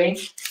that we're doing,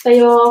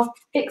 they are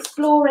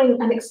exploring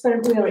and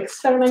we are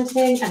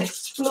experimenting and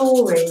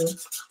exploring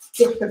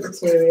different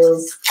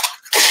materials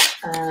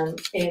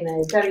in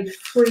a very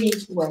free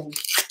way.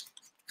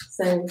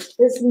 So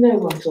there's no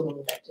right or wrong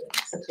about doing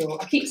this at all.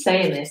 I keep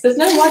saying this. There's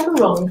no right or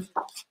wrong,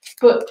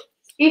 but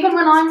even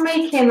when I'm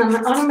making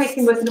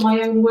working in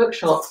my own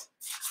workshop,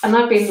 and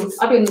I've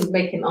been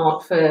making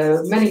art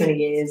for many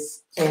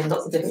years in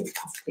lots of different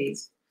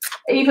capacities.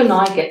 Even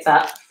I get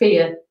that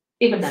fear,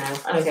 even now,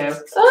 and I go,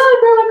 oh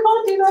no, I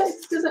can't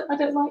do that. I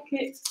don't like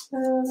it.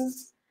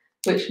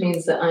 Which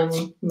means that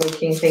I'm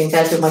making things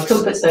out of my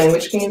comfort zone,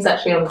 which means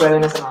actually I'm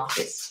growing as an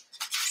artist.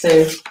 So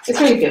it's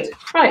really good.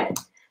 Right,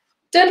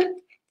 done.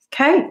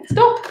 Okay.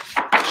 Stop.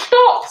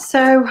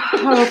 So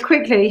I'll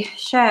quickly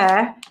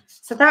share.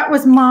 So that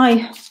was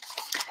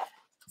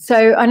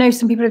so I know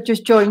some people have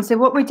just joined. So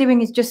what we're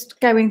doing is just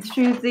going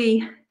through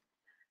the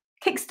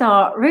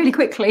Kickstart really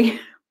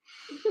quickly.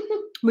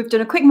 We've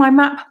done a quick mind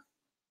map.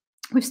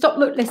 We've stopped,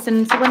 looked,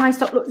 listened. So when I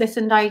stopped, looked,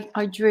 listened,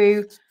 I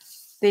drew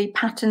the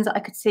patterns that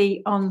I could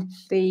see on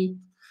the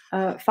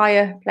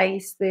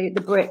fireplace, the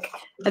brick.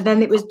 And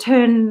then it was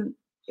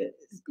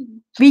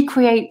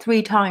recreate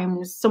 3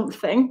 times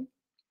something.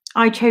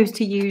 I chose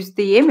to use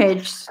the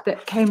image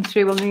that came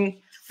through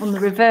on the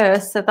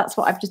reverse. So that's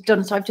what I've just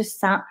done. So I've just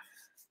sat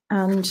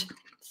and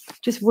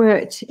just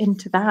worked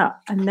into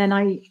that. And then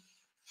I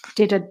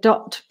did a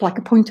dot, like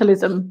a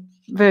pointillism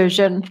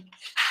version.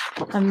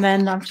 And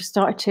then I've just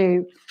started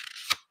to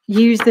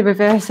use the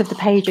reverse of the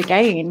page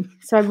again.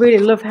 So I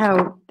really love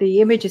how the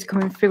image is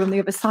coming through on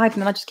the other side,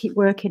 and then I just keep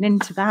working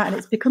into that, and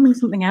it's becoming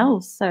something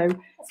else. So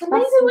it's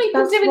amazing what you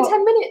can do in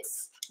 10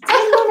 minutes.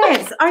 10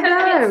 minutes, I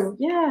know.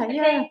 Yeah,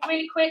 okay,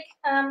 really quick.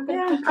 I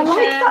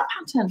like that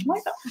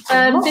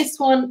pattern. This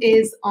one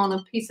is on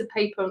a piece of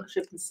paper. I'm not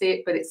sure if you can see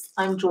it, but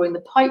I'm drawing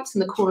the pipes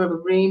in the corner of a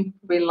room.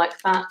 Really like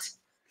that.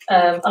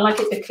 I like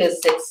it because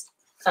it's.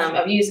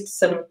 I've used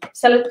some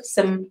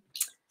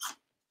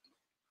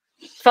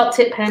felt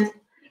tip pen.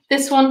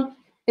 This one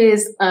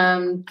is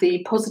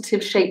the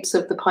positive shapes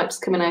of the pipes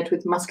coming out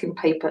with masking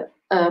tape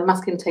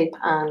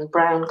and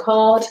brown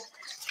card.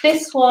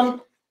 This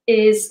one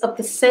is of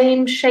the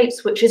same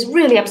shapes, which is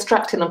really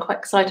abstract, and I'm quite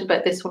excited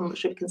about this one. I'm not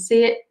sure if you can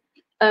see it.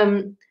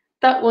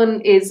 That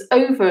one is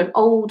over an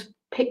old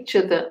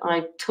picture that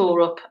I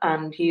tore up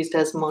and used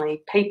as my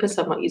paper.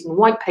 So I'm not using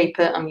white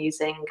paper. I'm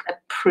using a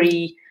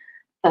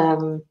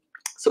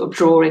sort of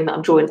drawing that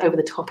I'm drawing over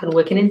the top and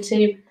working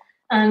into.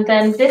 And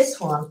then this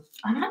one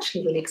I'm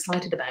actually really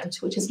excited about,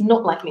 which is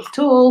not like me at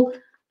all.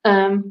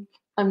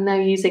 I'm now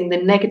using the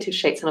negative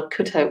shapes, and I've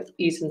cut out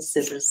using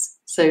scissors.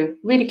 So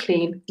really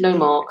clean, no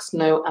marks,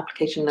 no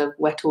application of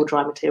wet or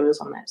dry materials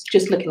on there. It's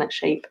just looking at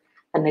shape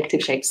and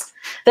negative shapes.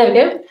 There we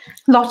go.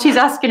 Lottie's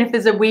asking if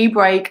there's a wee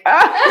break.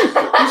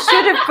 You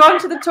should have gone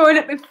to the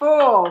toilet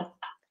before.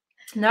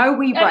 No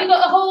wee break. Have you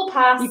got the whole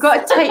pass? You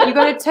got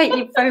to take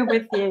your phone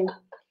with you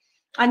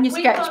and your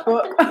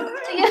sketchbook.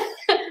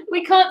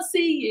 We can't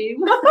see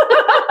you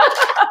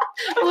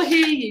or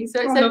hear you,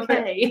 so it's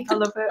okay. I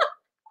love it.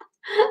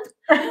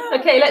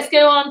 Okay, let's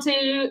go on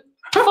to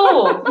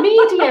 4.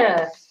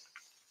 Media.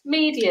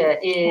 Media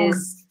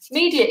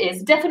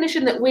is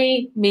definition that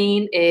we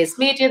mean is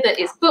media that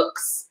is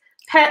books,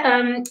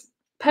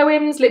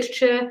 poems,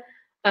 literature.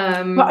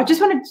 Well, I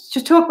just wanted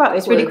to talk about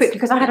this really quickly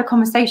because I had a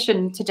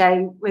conversation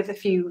today with a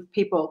few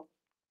people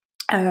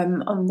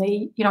on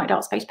the United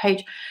Art Space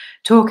page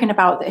talking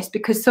about this,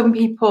 because some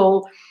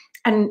people,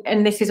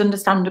 and this is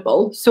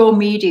understandable, saw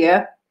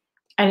media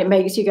and it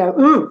makes you go,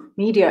 ooh,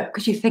 media,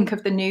 because you think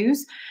of the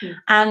news.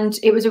 And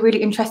it was a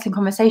really interesting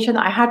conversation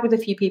that I had with a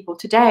few people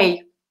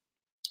today,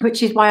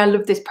 which is why I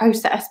love this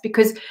process,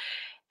 because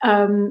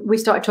we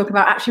started talking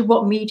about actually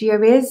what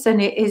media is,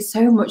 and it is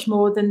so much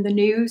more than the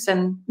news.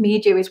 And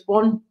media is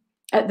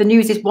the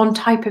news is one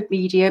type of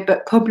media,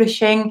 but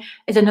publishing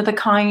is another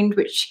kind,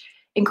 which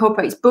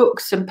incorporates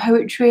books and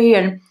poetry,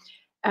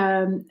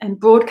 and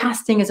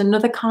broadcasting is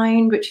another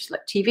kind, which is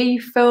like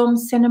TV, film,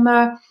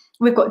 cinema.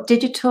 We've got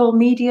digital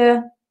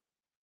media,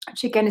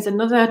 which again is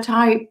another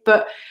type,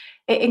 but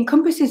it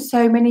encompasses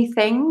so many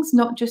things,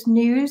 not just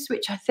news,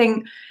 which I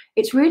think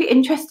it's really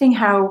interesting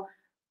how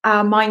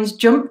our minds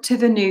jump to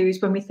the news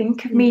when we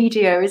think of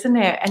media, isn't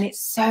it? And it's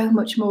so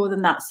much more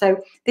than that.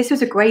 So this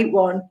was a great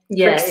one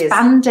for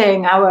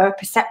expanding our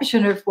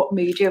perception of what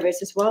media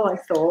is as well, I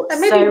thought.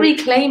 And maybe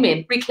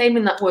reclaiming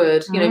that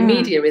word. You know,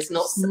 media is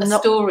not a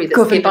story that's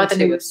given by the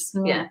news.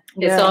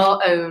 It's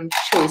our own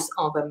choice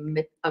of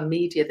a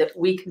media that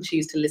we can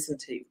choose to listen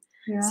to.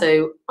 Yeah.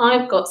 So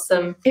I've got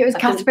some. It was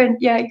Catherine.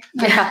 Yay!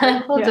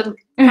 Yeah, well done.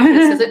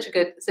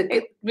 It's a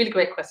good, really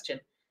great question.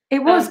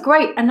 It was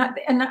great, and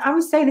I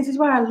was saying this is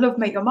why I love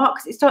Make Your Mark,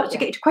 because it starts to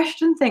get you to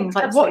question things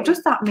like, what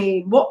does that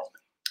mean? What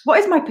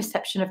is my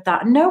perception of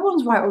that? And no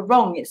one's right or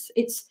wrong. It's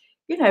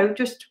you know,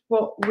 just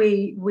what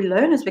we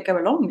learn as we go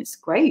along. It's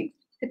great.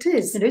 It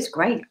is. It is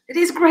great. It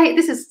is great.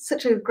 This is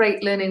such a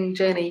great learning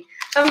journey.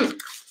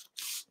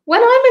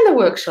 When I'm in the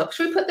workshop,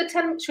 should we put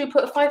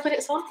 5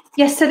 minutes on?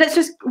 Yes. So let's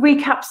just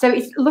recap. So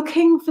it's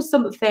looking for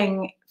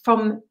something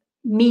from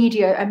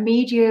media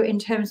in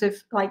terms of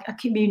like a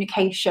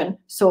communication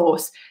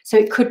source. So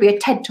it could be a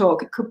TED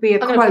talk, it could be a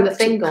quote,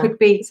 it could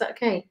be. Is that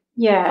okay?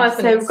 Yeah. 5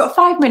 minutes. So we've got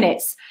 5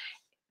 minutes.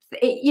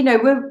 You know,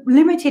 we're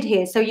limited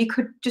here, so you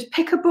could just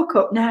pick a book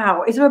up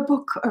now. Is there a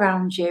book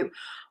around you,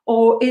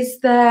 or is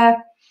there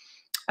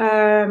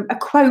a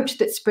quote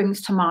that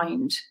springs to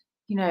mind?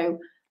 You know,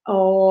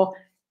 or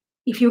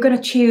if you're going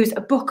to choose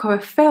a book or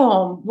a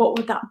film, what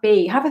would that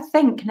be? Have a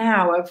think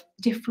now of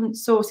different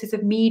sources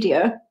of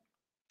media.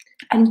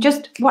 And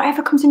just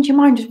whatever comes into your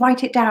mind, just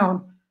write it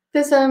down.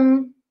 There's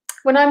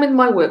when I'm in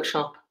my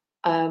workshop,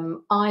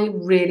 I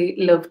really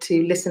love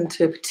to listen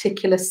to a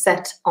particular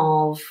set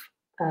of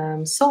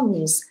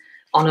songs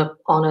on a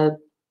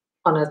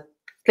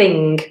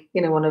thing,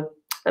 you know, on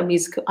a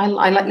musical. I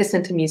like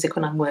listening to music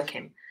when I'm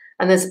working,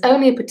 and there's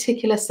only a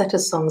particular set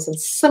of songs, and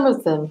some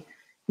of them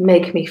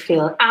make me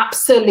feel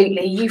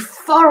absolutely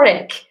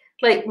euphoric.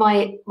 Like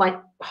my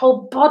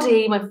whole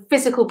body, my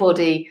physical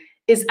body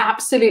is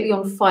absolutely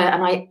on fire,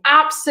 and I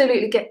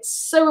absolutely get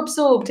so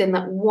absorbed in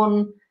that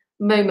one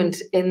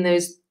moment in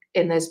those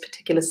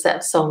particular set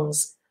of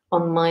songs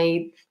on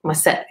my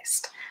set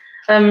list.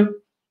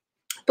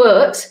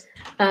 But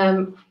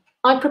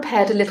I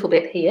prepared a little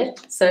bit here.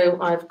 So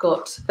I've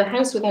got The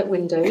House Without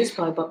Windows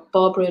by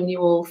Barbara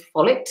Newell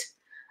Follett.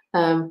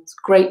 It's a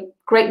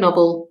great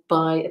novel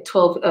by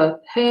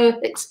her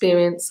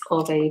experience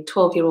of a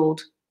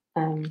 12-year-old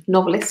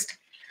novelist.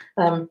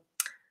 I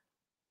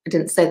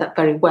didn't say that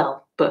very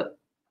well, but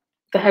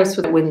The House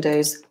Without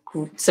Windows,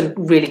 some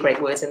really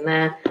great words in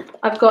there.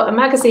 I've got a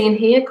magazine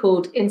here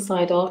called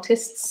Inside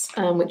Artists,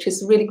 which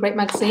is a really great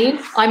magazine.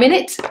 I'm in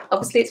it.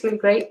 Obviously, it's really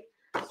great.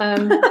 Sorry, a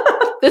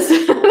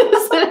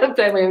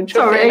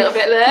little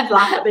bit there.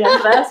 Laugh at the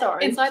end there.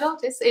 Sorry. Inside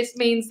Artists. It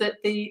means that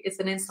it's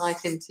an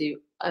insight into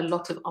a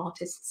lot of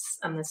artists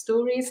and their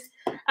stories.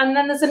 And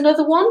then there's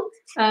another one.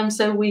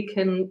 So we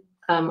can.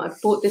 I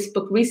bought this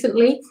book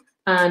recently,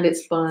 and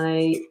it's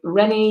by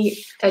Rennie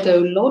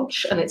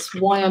Edo-Lodge, and it's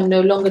Why I'm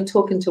No Longer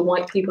Talking to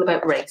White People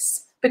About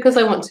Race, because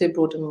I want to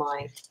broaden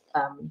my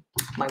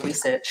my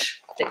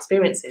research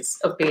experiences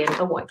of being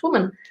a white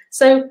woman.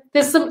 So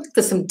there's some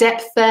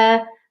depth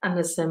there, and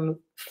there's some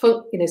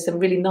some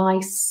really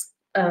nice,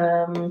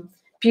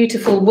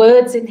 beautiful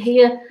words in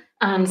here,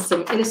 and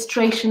some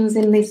illustrations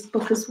in this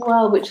book as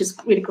well, which is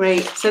really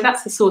great. So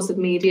that's the source of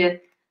media,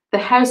 The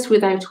House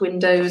Without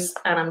Windows,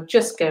 and I'm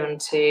just going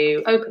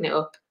to open it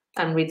up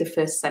and read the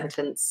first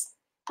sentence,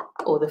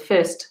 or the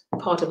first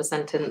part of a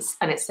sentence,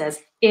 and it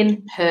says,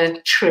 "In her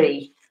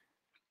tree."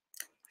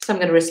 So I'm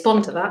going to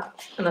respond to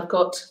that, and I've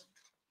got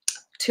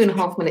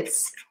 2.5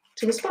 minutes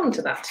to respond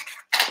to that.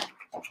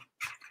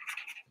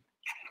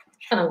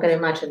 And I'm going to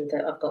imagine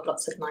that I've got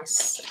lots of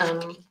nice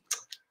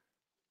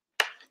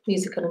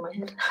music on in my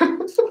head. I've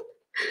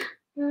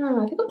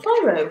got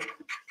pyro.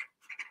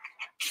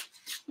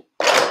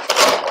 I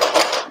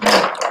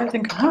don't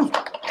think I have.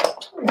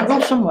 I've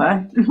got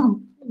somewhere.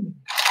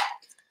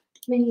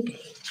 Maybe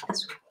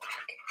this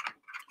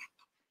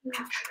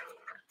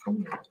will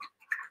work.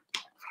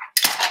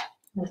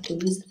 I have to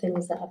use the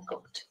things that I've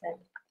got then.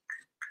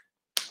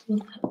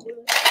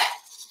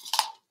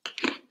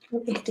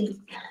 What is deep?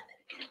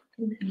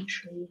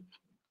 Inventory.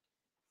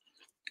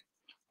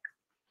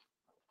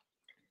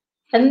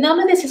 And none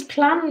of this is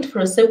planned for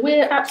us, so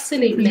we're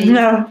absolutely in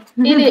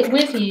it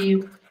with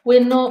you.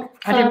 We're not.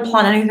 I didn't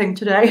plan anything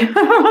today.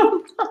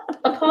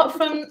 apart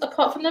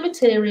from the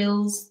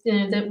materials,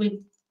 that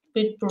we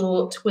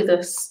brought with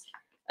us,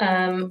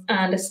 and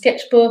a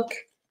sketchbook,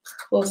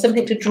 or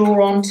something to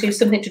draw onto,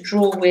 something to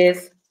draw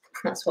with.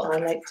 That's what I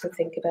like to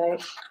think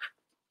about.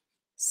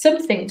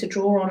 Something to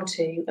draw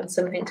onto and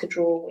something to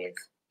draw with.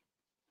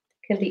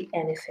 Can be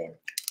anything.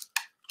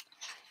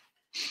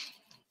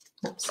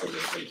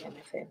 Absolutely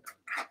anything.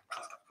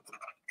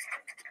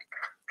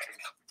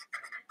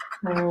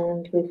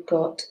 And we've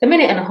got 1.5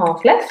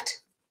 minutes left.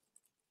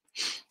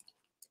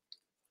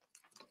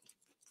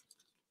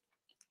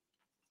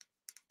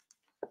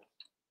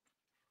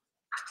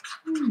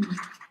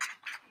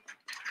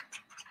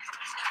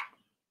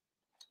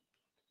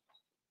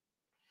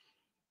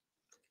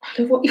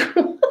 what you. I'm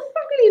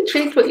really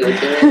intrigued what you were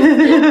doing.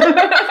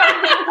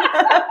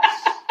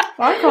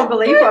 I can't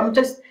believe it. I'm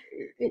just.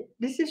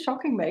 This is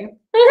shocking me.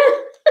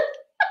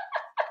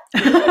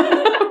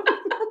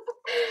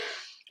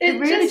 It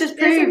really just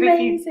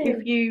proves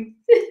if you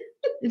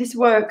this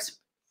works.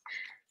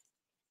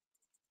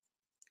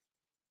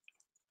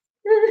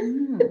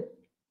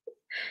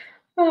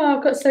 Oh,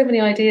 I've got so many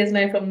ideas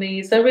now from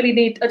these. I don't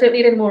need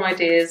any more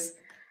ideas.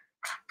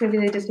 Maybe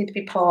they just need to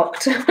be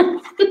parked.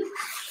 I'll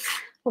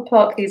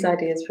park these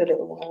ideas for a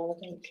little while, I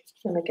think,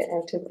 when I get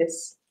out of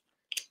this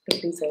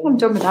lovely zone. I'm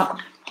done with that.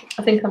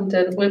 I think I'm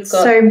done. We've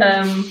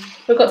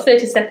got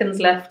 30 seconds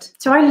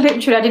left. So I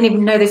didn't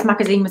even know this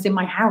magazine was in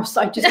my house.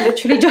 I just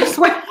literally just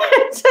went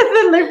to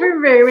the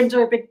living room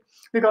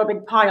we've got a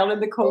big pile in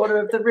the corner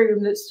of the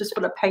room that's just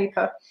full of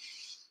paper.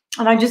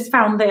 And I just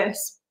found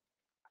this.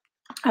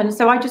 And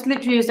so I just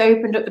literally just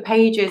opened up the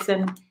pages,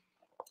 and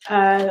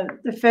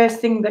the first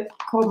thing that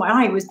caught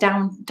my eye was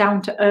down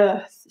to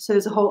earth. So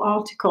there's a whole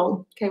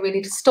article. Okay, we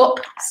need to stop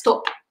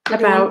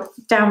about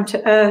down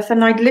to earth.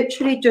 And I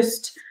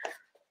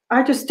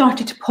just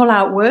started to pull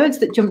out words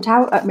that jumped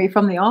out at me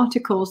from the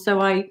article. So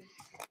I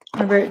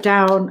wrote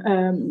down,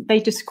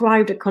 they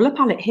described a colour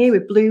palette here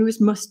with blues,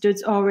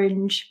 mustards,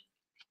 orange,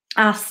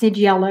 acid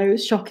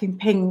yellows, shocking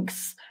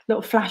pinks,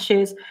 little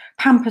flashes,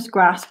 pampas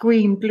grass,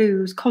 green,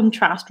 blues,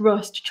 contrast,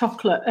 rust,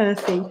 chocolate,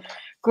 earthy,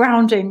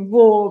 grounding,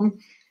 warm,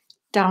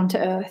 down to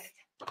earth.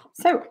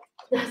 So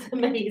that's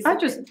amazing. I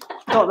just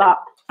got that,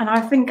 and I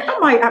think I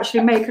might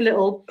actually make a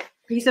little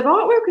piece of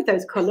artwork with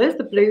those colours: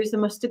 the blues, the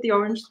mustard, the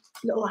orange,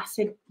 little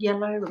acid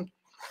yellow. And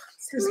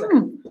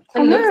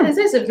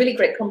there's a really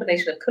great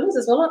combination of colours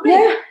as well, aren't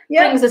they?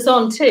 Yeah. Brings us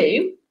on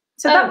too.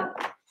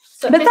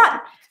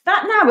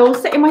 That now will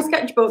sit in my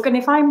sketchbook, and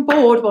if I'm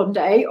bored one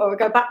day or I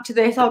go back to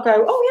this, I'll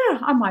go, oh yeah,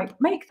 I might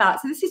make that.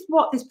 So this is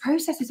what this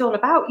process is all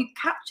about. You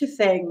capture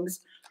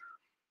things.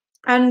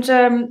 And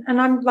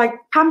I'm like,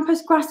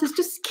 pampas grass, there's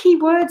just key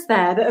words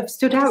there that have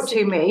stood out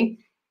to me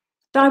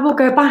that I will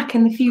go back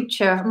in the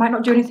future. I might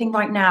not do anything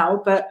right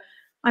now, but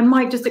I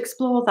might just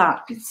explore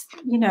that. It's,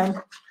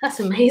 that's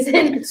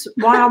amazing. It's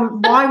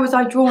why was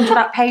I drawn to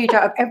that page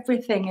out of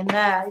everything in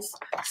there? It's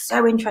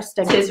so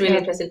interesting. It is really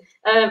interesting.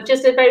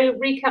 Just a very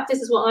recap,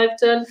 this is what I've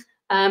done.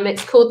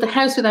 It's called The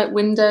House Without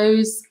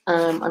Windows,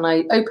 and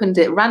I opened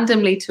it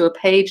randomly to a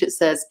page that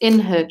says "In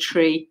her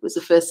tree" was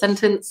the first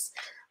sentence,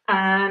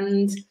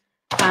 and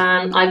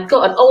I've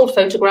got an old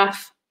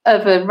photograph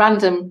of a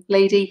random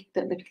lady.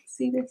 Don't know if you can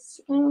see this.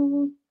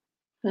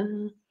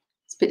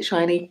 It's a bit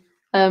shiny.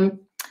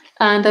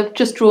 And I've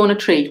just drawn a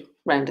tree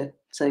round it.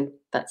 So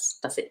that's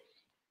it.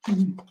 I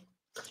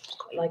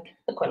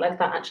quite like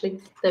that, actually.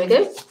 There we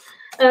go.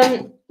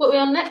 What are we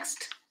on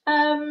next?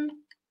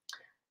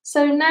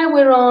 So now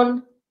we're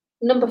on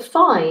number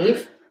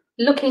 5,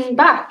 looking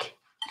back.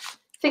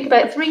 Think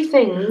about 3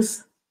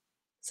 things.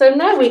 So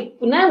now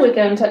we're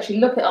going to actually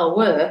look at our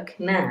work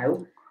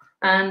now,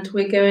 and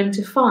we're going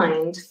to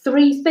find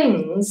 3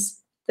 things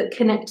that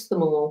connect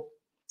them all.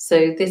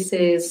 So this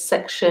is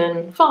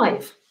section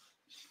 5.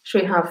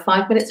 Should we have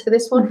 5 minutes for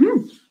this one?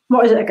 Mm-hmm.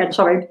 What is it again?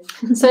 Sorry.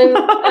 So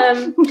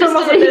I'm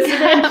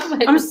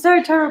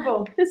so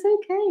terrible. It's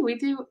okay. We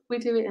do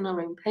it in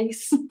our own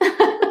pace.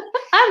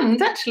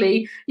 And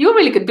actually, you're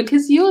really good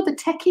because you're the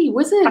techie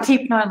wizard. I keep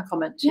an eye on the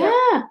comments.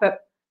 Yeah.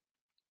 But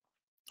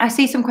I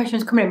see some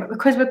questions coming in, but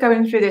because we're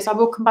going through this, I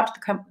will come back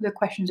to the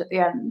questions at the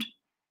end.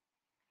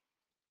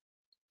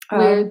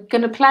 We're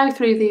going to plough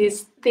through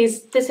these.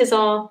 This is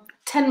our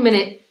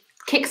 10-minute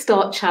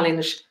Kickstart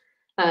challenge.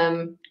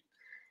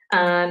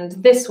 And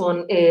this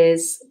one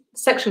is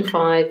section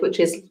 5,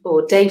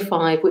 or day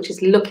 5, which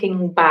is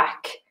looking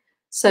back.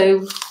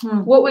 So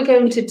what we're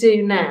going to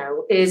do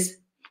now is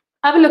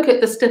have a look at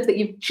the stuff that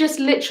you've just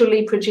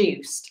literally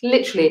produced.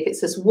 Literally, if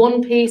it's just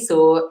one piece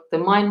or the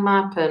mind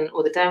map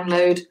or the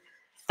download.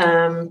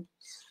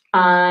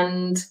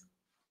 And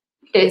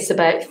it's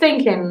about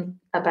thinking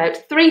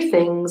about 3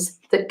 things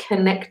that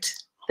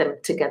connect them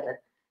together.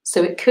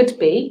 So it could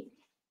be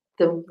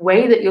the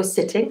way that you're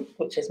sitting,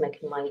 which is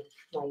making my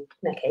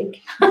neck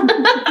ache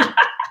a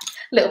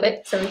little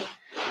bit. Sorry,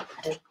 I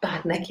had a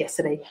bad neck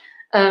yesterday.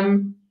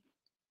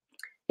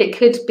 It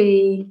could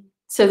be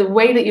the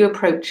way that you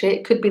approach it.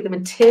 It could be the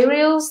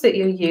materials that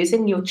you're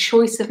using, your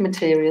choice of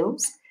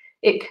materials.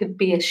 It could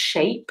be a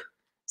shape,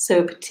 so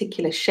a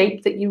particular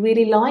shape that you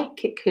really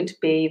like. It could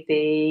be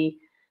the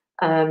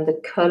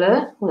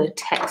colour or the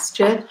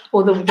texture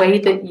or the way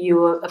that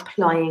you're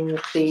applying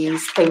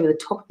these over the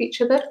top of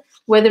each other.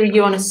 Whether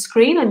you're on a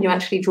screen and you're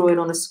actually drawing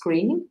on a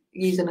screen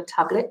using a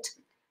tablet,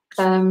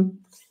 you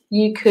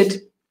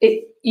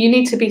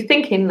need to be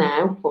thinking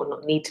now, or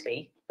not need to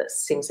be, that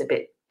seems a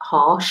bit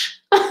harsh,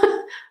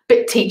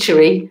 bit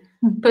teachery,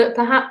 but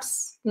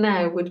perhaps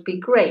now would be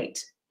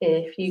great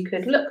if you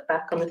could look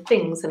back on the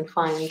things and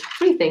find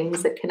 3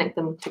 things that connect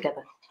them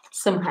together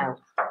somehow.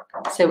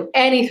 So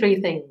any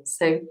 3 things.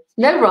 So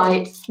no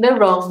right, no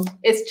wrong.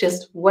 It's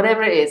just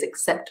whatever it is,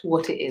 except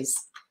what it is.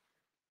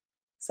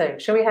 So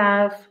shall we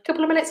have a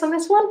couple of minutes on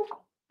this one?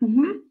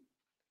 Mm-hmm.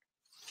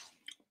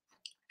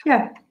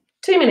 Yeah.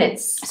 2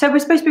 minutes. So we're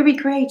supposed to be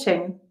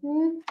recreating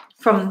Mm.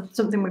 from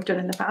something we've done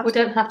in the past. We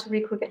don't have to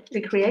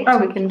recreate. Oh,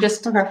 We can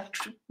just Okay.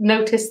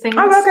 notice things.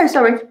 Oh, okay.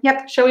 Sorry.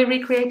 Yep. Shall we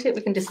recreate it?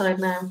 We can decide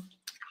now.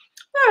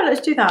 No,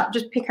 let's do that.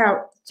 Just pick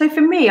out. So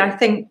for me, I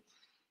think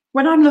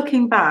when I'm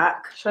looking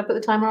back. Shall I put the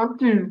timer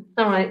on?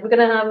 All right. We're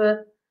gonna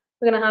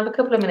have a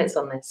couple of minutes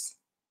on this.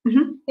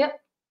 Mhm.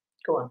 Yep.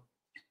 Go on.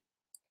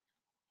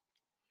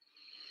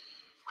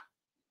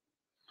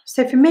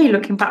 So for me,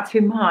 looking back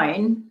through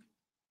mine,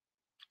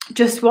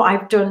 just what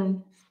I've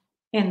done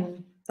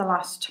in the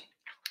last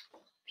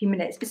few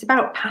minutes, it's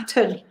about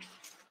pattern.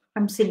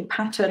 I'm seeing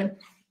pattern.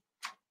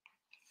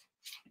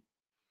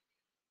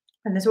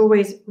 And there's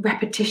always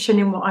repetition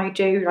in what I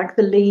do, like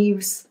the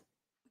leaves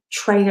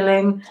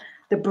trailing,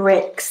 the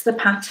bricks, the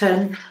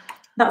pattern.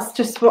 That's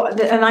just what,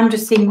 and I'm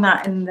just seeing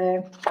that in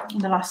the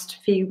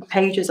last few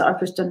pages that I've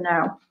just done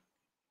now.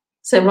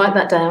 So write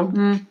that down.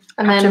 And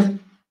Pattern. then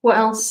what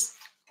else?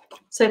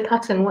 So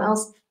pattern, what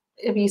else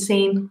have you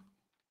seen?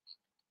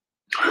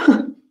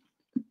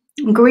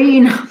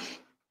 Green.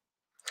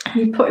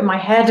 You put in my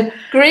head.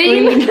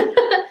 Green.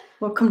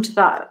 We'll come to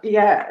that, at the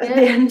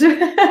end.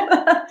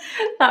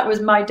 That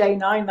was my day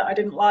 9 that I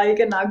didn't like,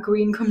 and now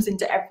green comes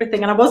into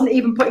everything. And I wasn't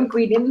even putting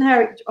green in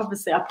there.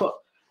 Obviously, I put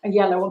a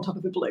yellow on top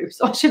of the blue,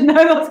 so I should know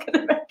that's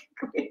going to make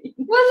green.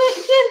 Well,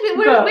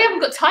 yeah, we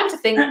haven't got time to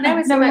think. Now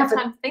it's about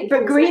time to think.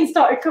 But green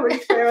started coming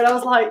through, and I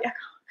was like,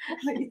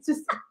 it's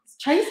just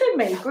chasing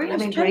me. Green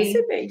is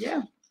chasing me.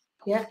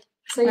 Yeah.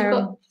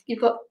 So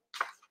you've got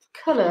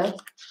colour,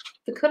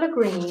 the colour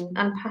green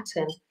and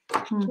pattern.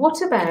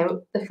 What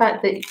about the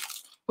fact that,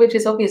 which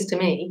is obvious to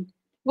me,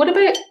 what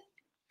about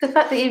the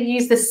fact that you've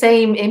used the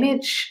same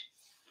image?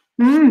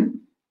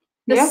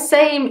 The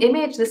same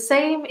image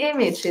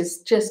is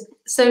just,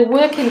 so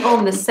working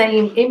on the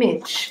same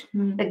image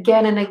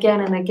again and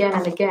again and again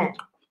and again.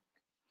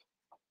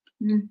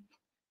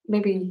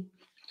 Maybe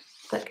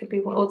that could be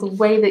one, or the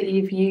way that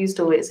you've used,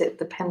 or is it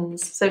the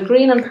pens? So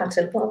green and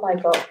pattern, what have I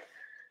got?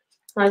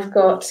 I've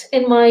got,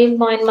 in my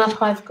mind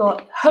map, I've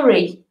got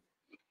hurry,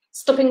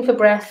 stopping for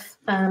breath,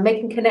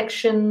 making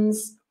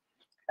connections,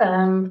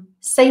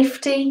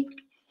 safety,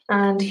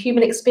 and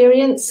human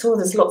experience. Oh,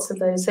 there's lots of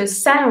those. So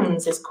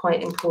sounds is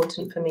quite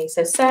important for me.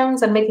 So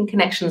sounds and making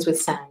connections with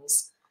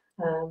sounds.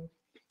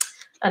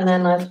 And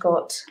then I've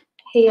got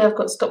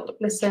stop, look,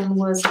 listen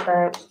was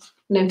about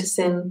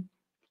noticing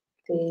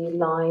the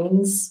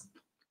lines.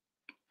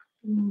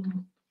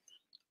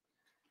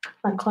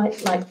 I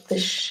quite like the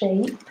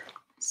shape.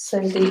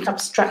 So the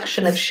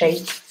abstraction of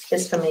shape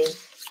is for me.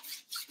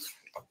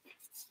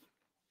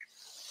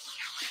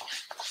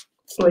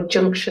 Or a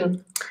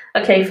junction.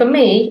 Okay, for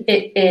me,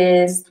 it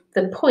is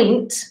the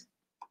point.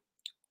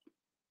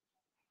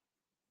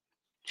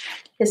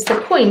 It's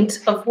the point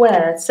of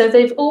where. So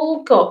they've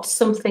all got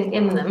something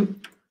in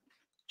them.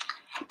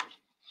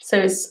 So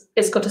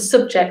it's got a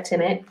subject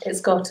in it.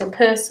 It's got a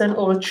person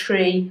or a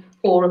tree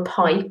or a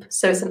pipe.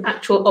 So it's an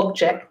actual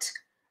object.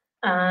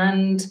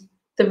 And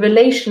the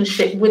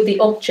relationship with the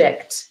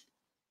object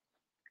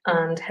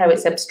and how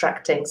it's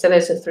abstracting. So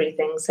those are 3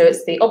 things. So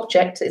it's the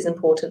object is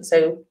important.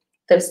 So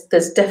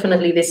there's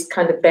definitely this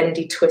kind of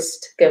bendy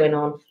twist going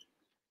on,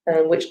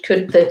 which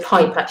the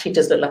pipe actually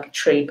does look like a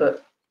tree,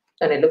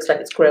 and it looks like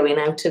it's growing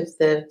out of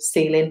the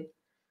ceiling.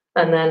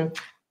 And then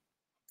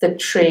the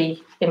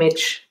tree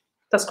image,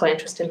 that's quite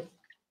interesting.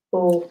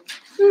 Well,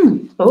 do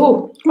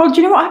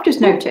you know what I've just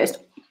noticed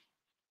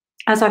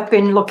as I've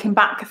been looking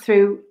back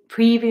through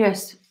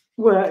previous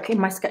work in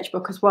my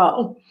sketchbook as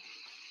well,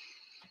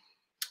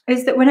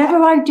 is that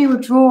whenever I do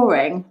a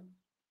drawing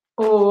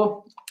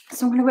or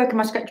so I'm going to work in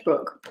my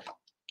sketchbook,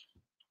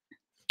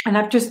 and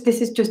this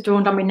has just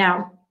dawned on me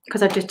now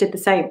because I just did the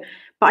same,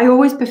 but I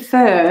always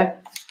prefer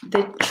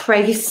the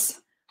trace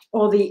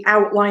or the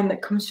outline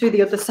that comes through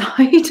the other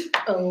side.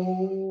 I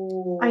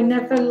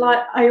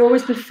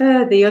always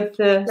prefer the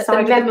other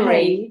side of the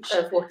page.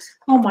 Of what?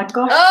 Oh my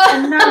gosh,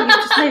 and now you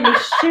just made me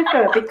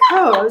shiver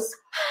because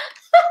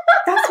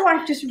that's what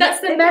I just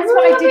That's the memory. That's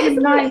what I did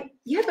in my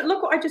but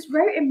look what I just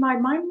wrote in my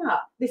mind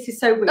map. This is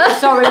so weird.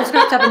 Sorry, I'm just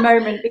going to have a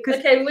moment because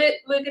okay,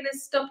 we're going to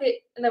stop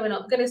it. No, we're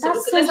not going to stop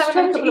it. Let's have a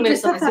couple of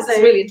minutes on this. This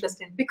is really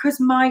interesting because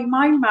my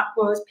mind map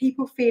was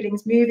people,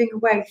 feelings, moving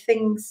away,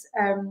 things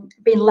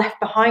being left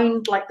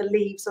behind, like the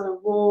leaves on a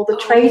wall, the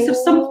trace of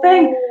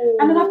something,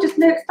 and then I've just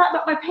noticed that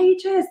about my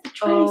pages, the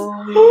trace.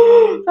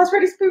 That's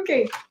really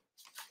spooky.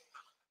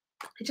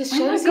 It just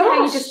shows you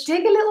how you just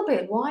dig a little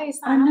bit. Why is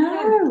that? I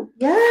know.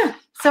 Yeah.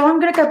 So I'm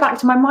going to go back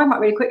to my mind map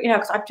really quick,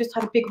 because I've just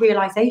had a big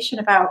realization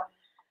about,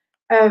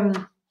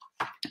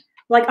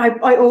 like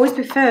I always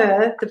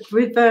prefer the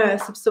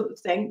reverse of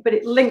something, but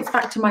it links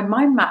back to my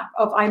mind map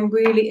of I'm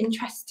really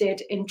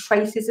interested in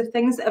traces of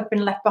things that have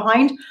been left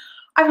behind.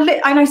 And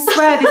I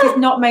swear this is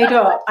not made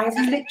up. I've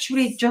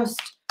literally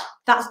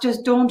that's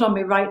just dawned on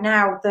me right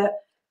now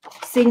that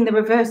seeing the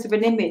reverse of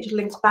an image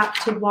links back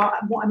to what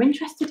I'm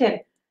interested in.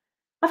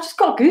 I've just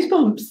got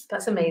goosebumps.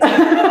 That's amazing.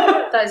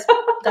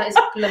 that is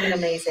blooming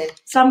amazing.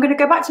 So I'm going to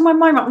go back to my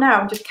mind map now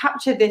and just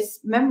capture this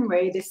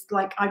memory. This,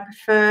 like, I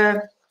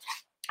prefer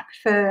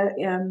for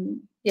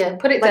Yeah,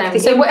 put it like down. the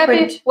So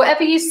imprint.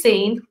 whatever you've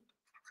seen,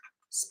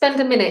 spend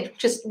a minute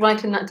just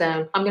writing that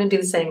down. I'm going to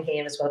do the same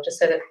here as well, just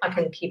so that I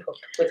can keep up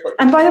with what.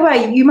 And by the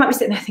way, you might be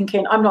sitting there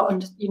thinking, I'm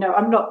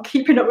not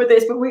keeping up with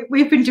this, but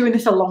we've been doing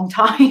this a long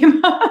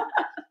time.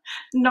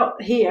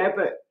 Not here,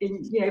 but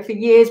for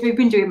years. We've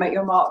been doing Make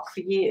Your Mark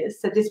for years.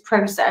 So this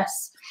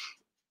process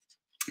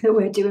that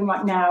we're doing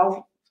right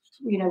now,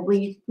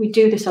 we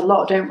do this a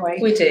lot, don't we?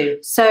 We do.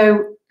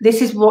 So this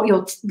is what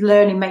you're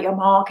learning, Make Your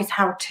Mark, is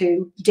how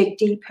to dig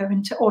deeper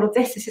into all of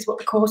this. This is what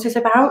the course is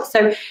about.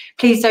 So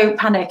please don't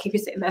panic if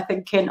you're sitting there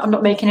thinking, I'm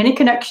not making any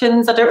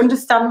connections, I don't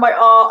understand my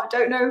art, I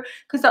don't know,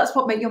 because that's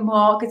what Make Your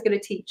Mark is going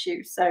to teach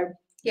you. So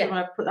yeah, I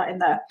want to put that in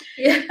there.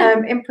 Yeah.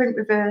 Imprint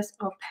reverse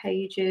of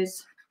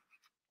pages.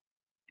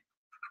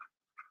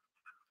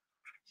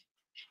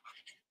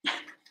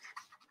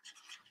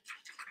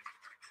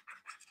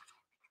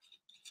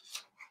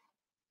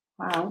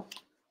 Wow.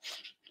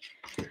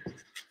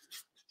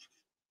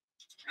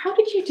 How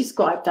did you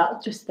describe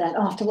that just then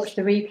after watch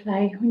the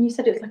replay when you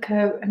said it's like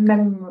a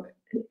memory?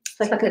 It's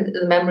like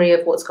the memory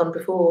of what's gone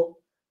before.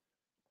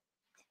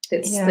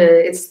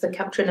 It's the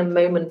capturing a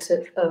moment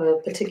of a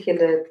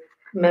particular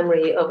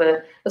memory of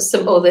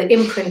or the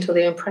imprint or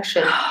the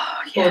impression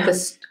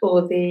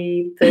or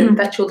the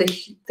actual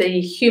the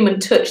human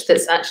touch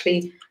that's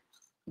actually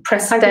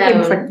pressed like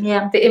down.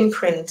 The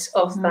imprint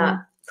of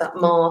that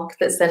mark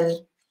that's then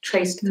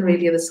traced through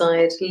the other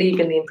side,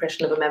 leaving the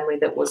impression of a memory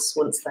that was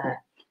once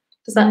there.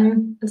 Does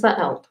that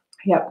help?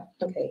 Yeah.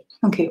 Okay.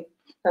 Thank you.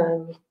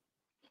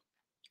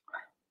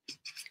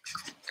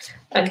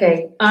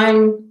 Okay,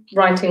 I'm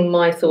writing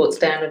my thoughts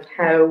down of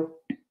how.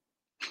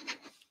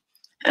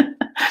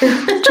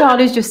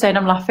 Charlie's just saying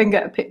I'm laughing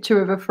at a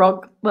picture of a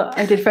frog that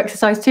I did for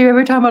exercise too.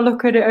 Every time I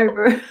look at it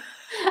over.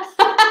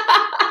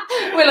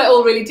 We're like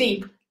all really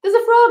deep. There's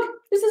a frog.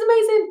 This is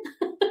amazing.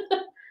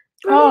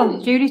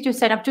 Julie's just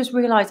said, I've just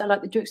realised I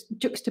like the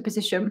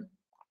juxtaposition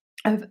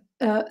of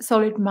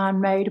solid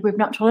man-made with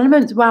natural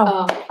elements.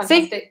 Wow.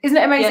 See, isn't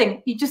it amazing? Yeah.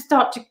 You just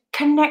start to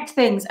connect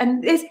things.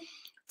 And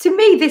to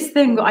me, this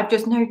thing that I've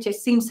just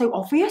noticed seems so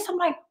obvious. I'm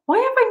like, why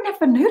have I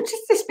never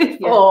noticed this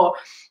before?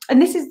 Yeah. And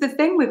this is the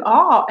thing with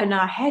art and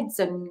our heads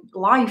and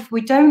life.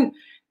 We don't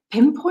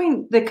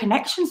pinpoint the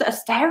connections that are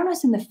staring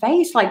us in the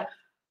face. Like,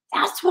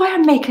 that's why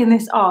I'm making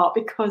this art,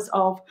 because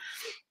of...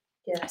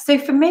 Yeah. So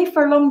for me,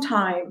 for a long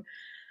time,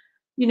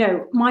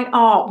 my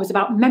art was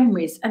about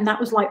memories, and that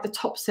was like the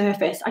top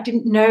surface. I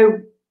didn't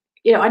know,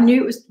 I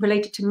knew it was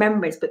related to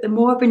memories, but the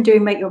more I've been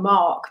doing Make Your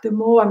Mark, the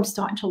more I'm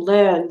starting to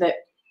learn that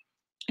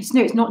it's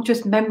not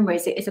just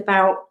memories. It is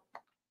about,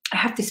 I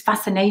have this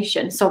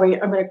fascination.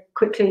 Sorry, I'm going to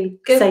quickly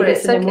say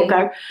this and then we'll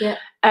go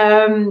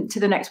to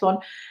the next one.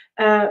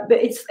 But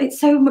it's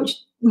so much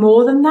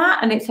more than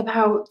that, and it's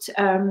about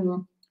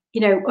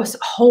us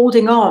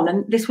holding on.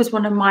 And this was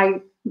one of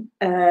my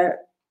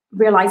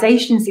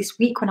realizations this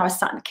week when I was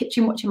sat in the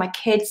kitchen watching my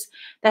kids.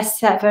 They're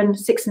 6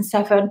 and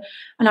 7,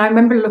 and I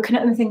remember looking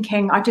at them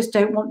thinking, I just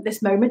don't want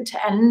this moment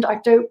to end. I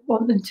don't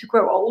want them to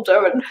grow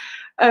older, and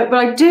but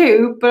I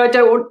do, but I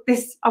don't want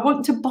this. I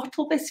want to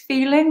bottle this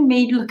feeling,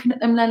 me looking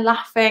at them, they're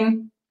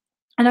laughing,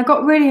 and I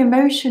got really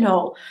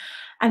emotional.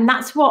 And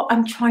that's what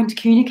I'm trying to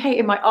communicate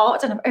in my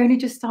art, and I've only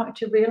just started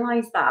to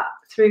realize that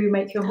through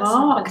Make Your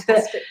Mark.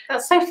 That's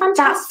so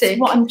fantastic. That's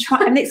what I'm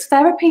trying, and it's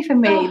therapy for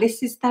me.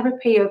 This is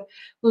therapy of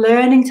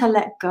learning to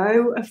let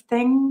go of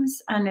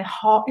things, and it's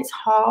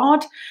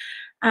hard,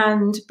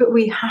 but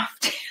we have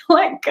to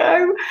let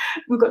go.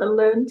 We've got to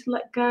learn to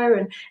let go.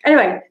 And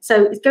anyway,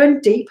 so it's going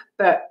deep,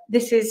 but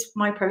this is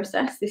my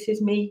process. This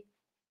is me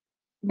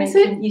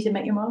using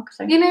Make Your Mark.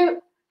 So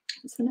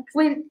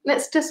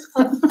let's just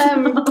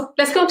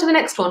let's go on to the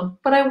next one.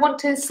 But I want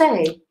to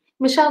say,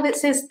 Michelle,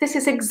 this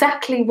is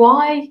exactly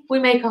why we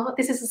make art.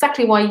 This is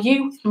exactly why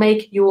you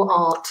make your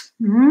art.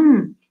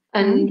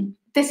 And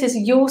this is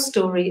your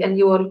story, and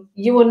you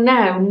are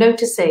now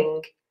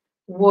noticing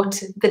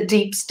what the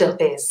deep stuff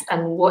is,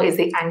 and what is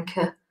the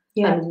anchor,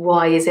 and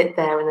why is it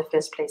there in the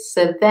first place.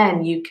 So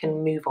then you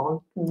can move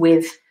on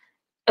with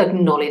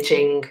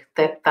acknowledging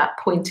that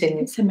point in.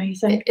 It's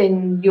amazing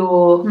in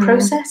your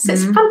process.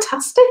 It's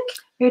fantastic.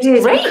 It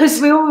is,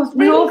 because we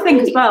all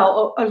think as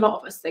well. A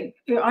lot of us think.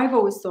 I've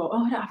always thought,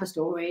 I don't have a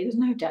story. There's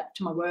no depth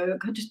to my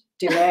work. I just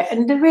do it,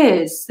 and there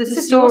is. There's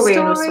a story in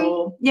us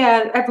all.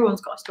 Yeah,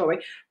 everyone's got a story.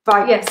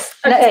 Right. Yes.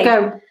 Let's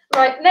go.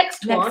 Right.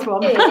 Next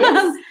one is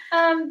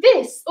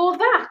this or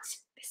that.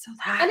 This or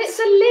that. And it's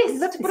a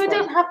list, but I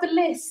don't have the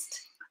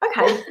list.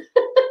 Okay.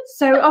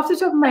 So off the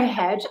top of my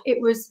head,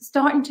 it was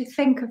starting to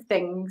think of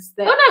things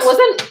that... Oh, no, it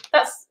wasn't.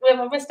 That's where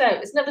I missed out.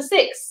 It's number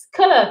 6.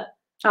 Colour.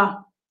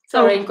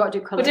 Sorry, you've got to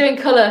do colour. We're doing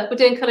colour. We're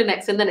doing colour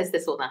next, and then it's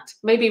this or that.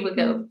 Maybe we'll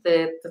go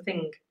the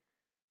thing.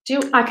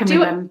 I can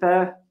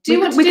remember.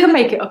 We can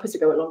make it up as we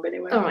go along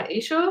anyway. All right, are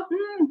you sure?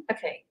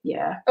 Okay.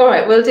 Yeah. All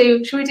right,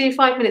 should we do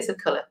 5 minutes of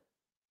colour?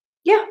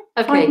 Yeah.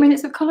 Okay. 5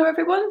 minutes of colour,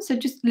 everyone. So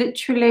just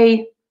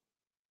literally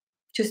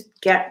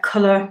get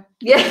colour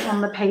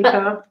on the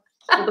paper.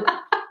 Or the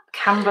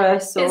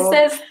canvas, or it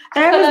says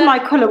there was my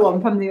colour one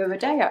from the other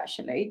day,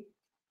 actually.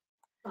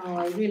 Oh,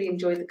 I really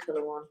enjoyed the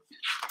colour one.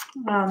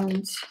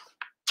 And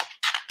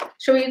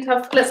Shall we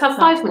let's have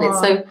 5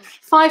 minutes. So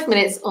 5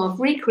 minutes of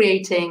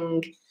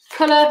recreating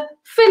colour,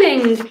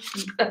 filling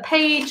a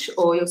page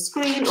or your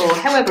screen or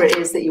however it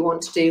is that you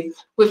want to do.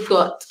 We've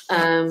got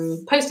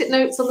post-it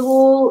notes on the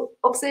wall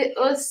opposite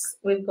us.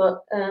 We've got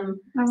some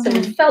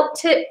felt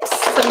tips,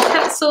 some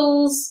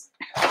pencils.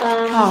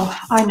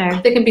 I know.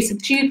 There can be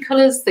subdued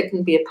colours, there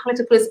can be a palette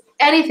of colours,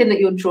 anything that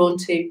you're drawn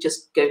to,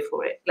 just go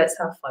for it. Let's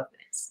have 5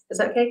 minutes. Is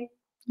that okay?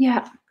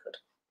 Yeah. Good.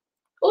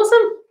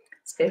 Awesome.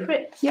 Let's go for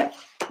it. Yep.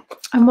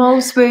 And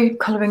whilst we're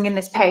colouring in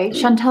this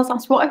page, Chantel's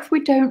asked, what if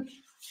we don't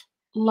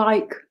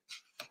like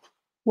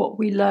what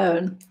we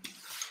learn?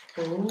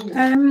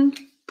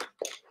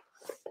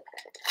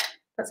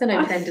 That's an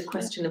open-ended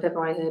question if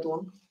ever I heard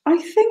one. I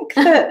think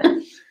that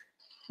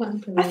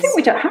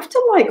we don't have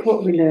to like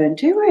what we learn,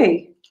 do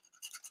we?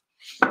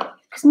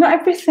 Because not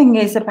everything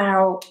is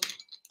about,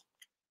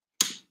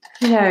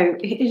 you know,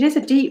 it is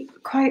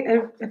quite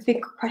a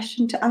big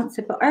question to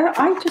answer. But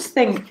I just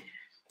think,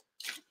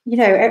 you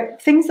know,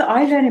 things that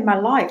I learn in my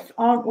life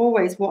aren't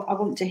always what I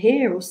want to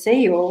hear or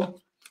see or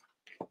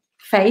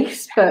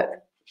face,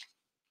 but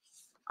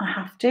I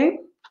have to.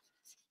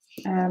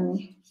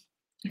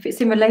 If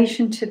it's in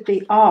relation to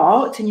the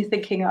art and you're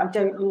thinking, I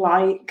don't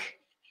like,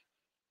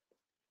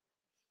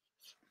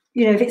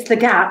 you know, if it's the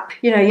gap,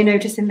 you know, you're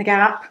noticing the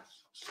gap.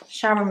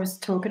 Sharon was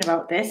talking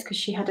about this because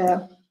she had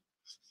a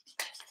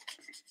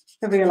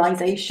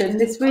realization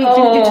this week.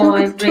 Oh,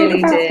 I really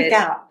about did. The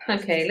gap.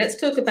 Okay, let's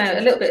talk about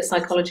a little bit of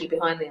psychology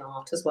behind the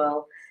art as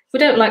well. If we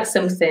don't like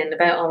something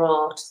about our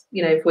art,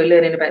 you know, if we're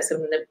learning about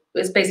something that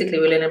it's basically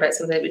we're learning about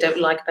something that we don't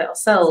like about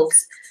ourselves,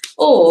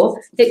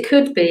 or it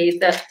could be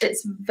that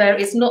it's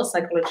not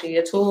psychology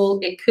at all.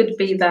 It could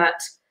be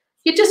that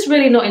you're just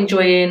really not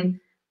enjoying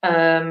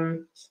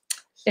the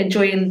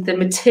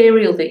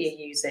material that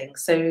you're using.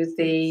 So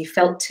the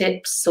felt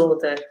tips or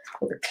the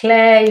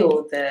clay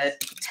or the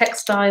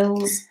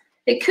textiles.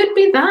 It could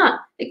be that.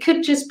 It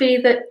could just be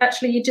that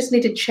actually you just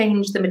need to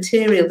change the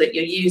material that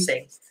you're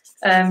using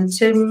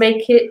to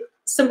make it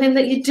something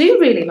that you do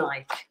really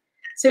like.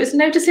 So it's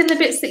noticing the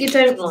bits that you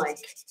don't like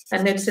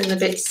and noticing the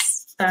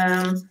bits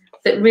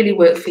that really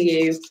work for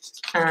you.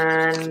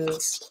 And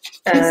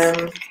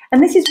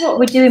this is what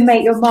we do in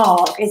Make Your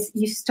Mark, is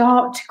you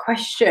start to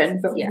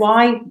question, but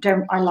why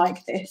don't I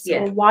like this?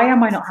 Yeah. Or why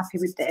am I not happy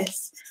with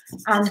this?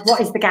 And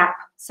what is the gap?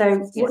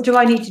 So what do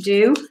I need to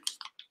do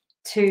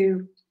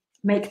to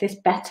make this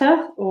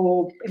better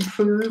or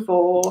improve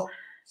or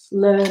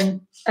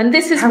learn? And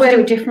this is how when to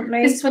do it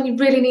differently. This is when you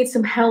really need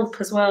some help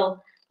as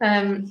well.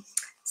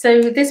 So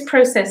this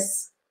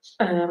process,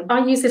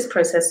 I use this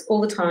process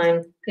all the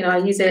time. You know, I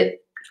use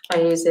it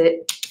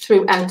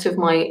throughout of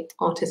my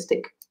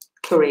artistic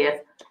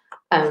career.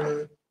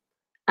 And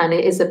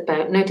it is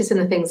about noticing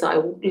the things that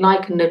I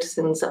like and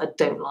noticing things that I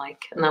don't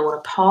like. And I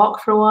want to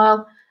park for a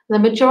while. And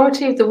the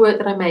majority of the work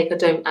that I make, I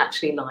don't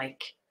actually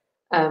like.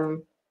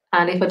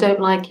 And if I don't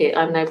like it,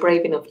 I'm now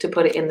brave enough to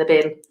put it in the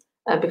bin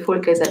before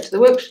it goes out to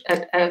the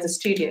out of the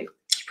studio. You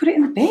put it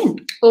in the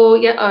bin? Or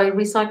I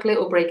recycle it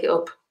or break it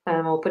up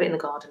or put it in the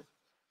garden.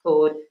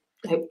 Or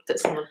hope that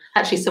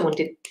someone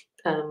did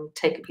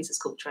take a piece of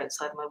sculpture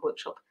outside my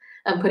workshop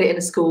and put it in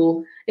a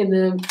school in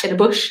a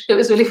bush. It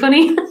was really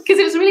funny because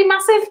it was really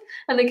massive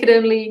and they could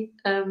only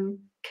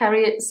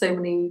carry it so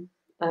many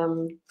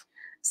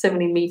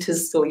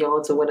meters or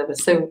yards or whatever,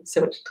 so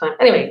much time.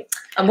 Anyway,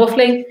 I'm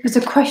waffling. There's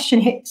a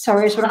question here.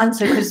 Sorry, I just want to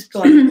answer because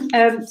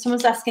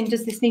someone's asking,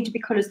 does this need to be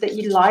colours that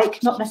you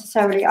like? Not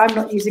necessarily. I'm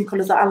not using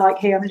colours that I like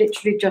here. I'm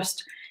literally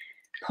just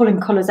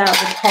pulling colours out of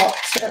the pot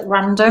at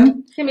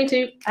random. Yeah, me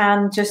too.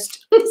 And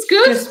just it's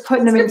good. Just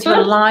putting them into a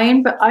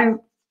line. But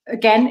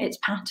again, it's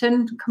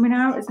pattern coming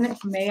out, isn't it?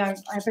 For me,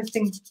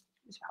 everything is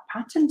about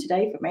pattern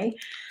today for me.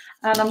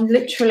 And I'm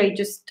literally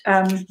just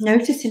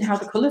noticing how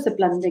the colours are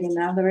blending and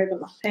now they're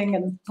overlapping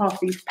and half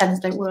these pens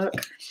don't work.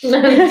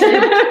 There's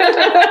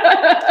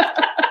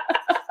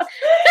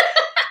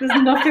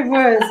nothing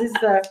worse, is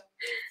there?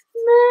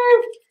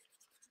 No.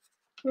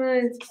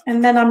 Right.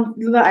 And then I'm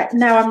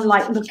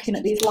looking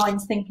at these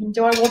lines thinking,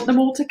 do I want them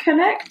all to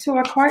connect? Or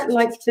I quite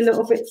like the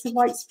little bits of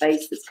white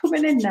space that's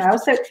coming in now.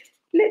 So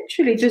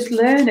literally just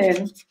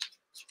learning,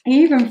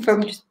 even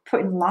from just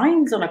putting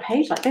lines on a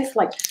page like this,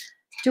 like,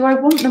 do I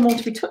want them all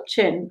to be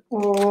touching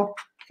or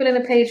filling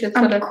the page with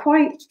colour? I'm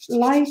quite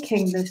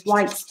liking this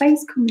white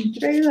space coming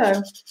through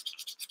though.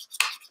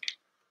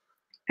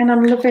 And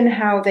I'm loving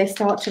how they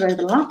start to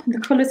overlap and the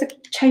colours are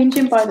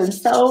changing by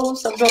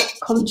themselves. I'm not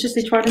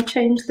consciously trying to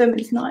change them.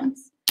 It's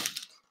nice.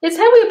 It's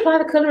how we apply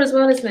the colour as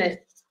well, isn't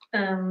it?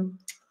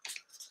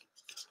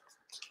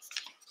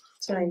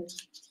 Sorry,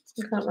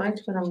 I can't write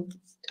when I'm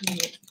doing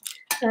it.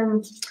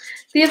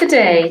 The other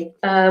day,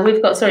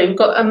 we've got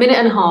a minute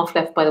and a half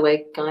left, by the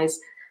way, guys.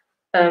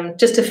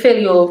 Just to fill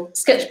your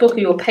sketchbook or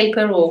your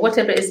paper or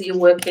whatever it is that you're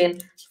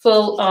working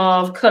full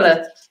of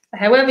colour,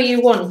 however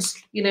you want.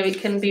 You know, it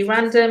can be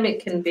random,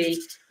 it can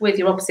be with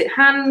your opposite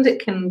hand,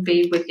 it can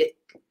be with your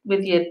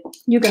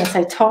You're going to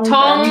say tongue.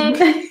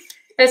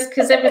 That's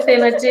because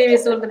everything I do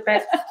is all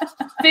about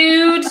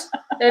food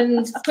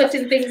and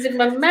putting things in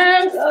my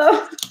mouth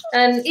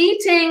and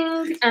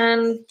eating,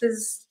 and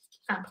there's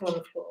apple on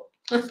the floor.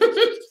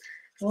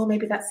 Oh,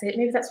 maybe that's it.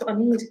 Maybe that's what I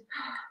need.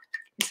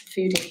 There's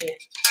food in here.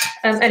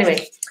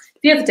 Anyway,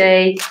 the other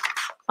day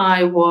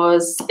I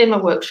was in my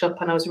workshop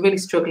and I was really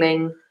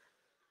struggling,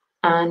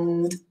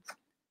 and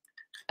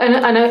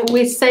I know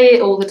we say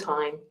it all the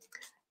time,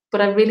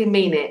 but I really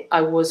mean it.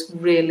 I was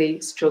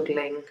really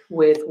struggling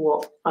with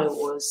what I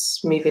was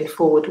moving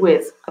forward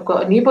with. I've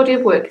got a new body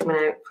of work coming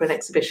out for an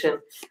exhibition,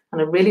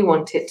 and I really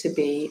want it to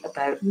be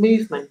about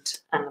movement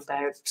and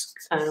about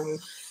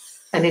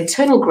an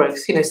internal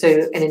growth, you know, so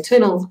an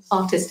internal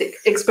artistic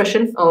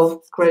expression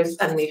of growth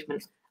and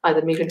movement,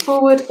 either moving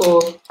forward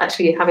or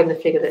actually having the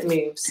figure that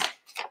moves.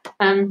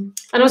 And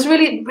I was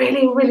really,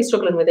 really, really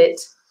struggling with it.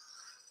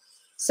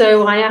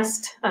 So I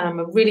asked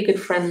a really good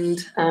friend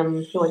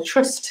who I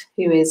trust,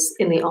 who is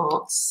in the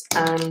arts,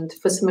 and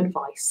for some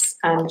advice.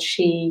 And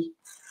she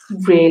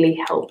really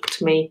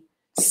helped me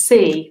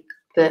see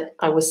that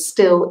I was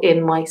still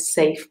in my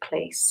safe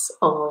place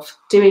of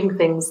doing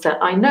things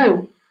that I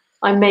know.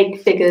 I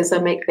make figures, I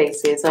make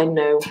faces, I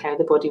know how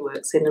the body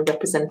works in a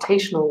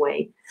representational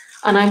way.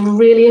 And I'm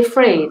really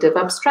afraid of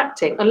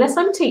abstracting. Unless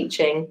I'm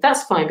teaching,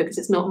 that's fine because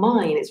it's not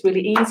mine. It's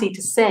really easy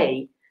to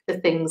say the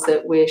things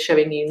that we're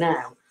showing you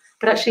now.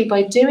 But actually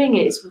by doing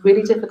it, it's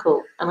really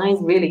difficult, and I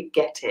really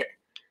get it.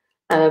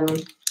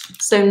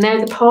 So now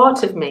the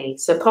part of me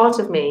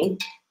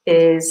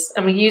is,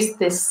 and we used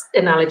this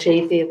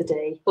analogy the other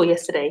day or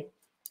yesterday,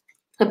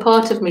 a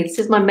part of me, this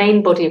is my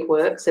main body of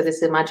work. So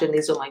imagine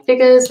these are my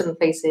figures and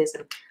faces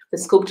and the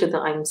sculpture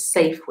that I'm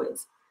safe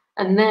with.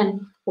 And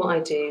then what I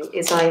do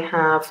is I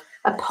have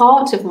a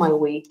part of my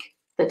week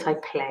that I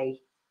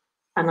play,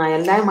 and I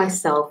allow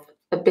myself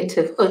a bit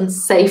of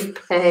unsafe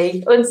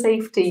play,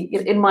 unsafety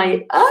in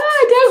my,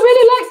 I don't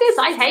really like this,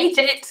 I hate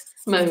it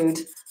mode.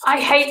 I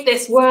hate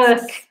this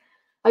work.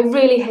 I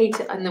really hate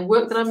it. And the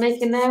work that I'm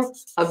making now,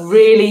 I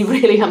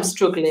really am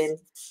struggling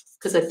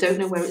because I don't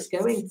know where it's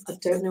going. I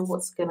don't know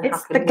what's going to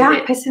happen. It's the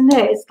gap, isn't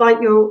it? It's like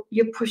you're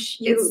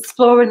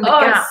exploring the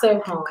gap. It's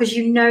so hard. Because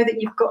you know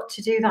that you've got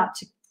to do that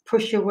to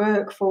push your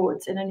work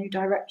forwards in a new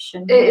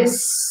direction. It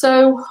is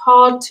so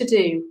hard to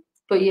do,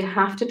 but you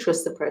have to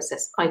trust the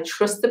process. I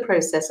trust the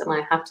process, and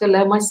I have to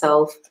allow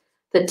myself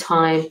the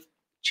time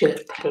to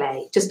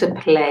play, just to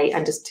play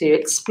and just to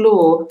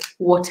explore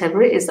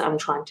whatever it is that I'm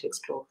trying to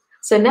explore.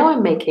 So now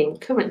I'm making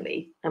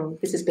currently,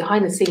 this is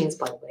behind the scenes,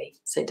 by the way,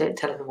 so don't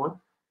tell anyone.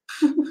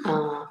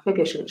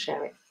 Maybe I shouldn't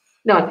share it.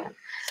 No, I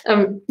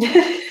can.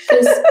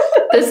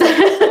 There's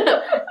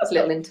a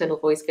little internal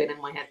voice going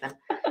in my head then.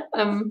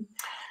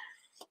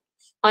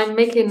 I'm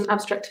making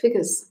abstract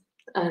figures,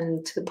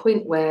 and to the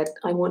point where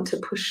I want to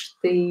push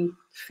the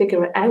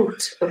figure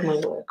out of my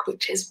work,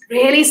 which is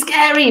really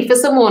scary for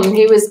someone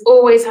who has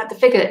always had the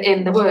figure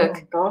in the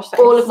work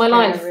all of my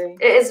life.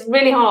 It is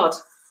really hard.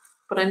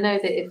 But I know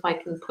that if I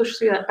can push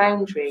through that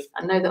boundary,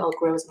 I know that I'll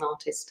grow as an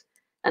artist,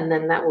 and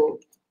then that will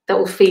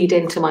feed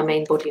into my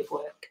main body of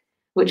work,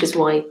 which is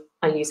why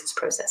I use this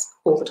process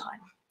all the time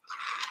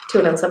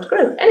to allow myself to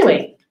grow.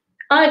 Anyway,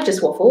 I've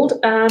just waffled,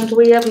 and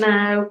we have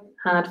now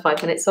had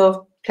 5 minutes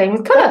of playing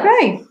with colour.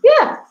 Okay.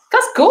 Yeah,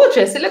 that's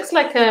gorgeous. It looks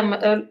like Riley.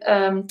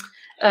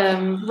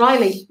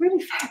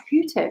 Really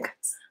therapeutic.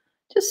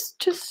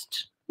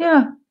 Just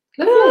yeah.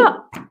 Lovely. Yeah,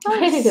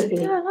 Really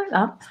lovely. Yeah, I like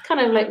that.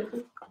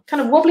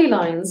 Kind of wobbly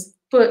lines,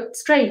 but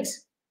straight,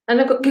 and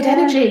they've got good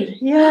energy.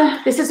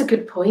 Yeah. This is a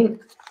good point.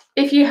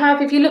 If you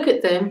look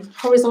at them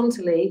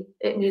horizontally,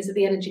 it means that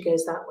the energy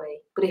goes that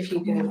way. But if you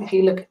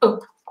look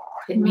up,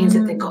 it means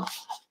that they've got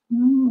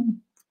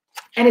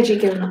energy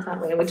going up that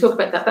way. And we talk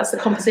about that. That's the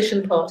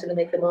composition part in the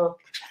Make the Mark.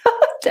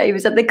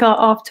 David said they can't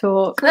half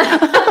talk.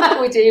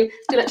 We do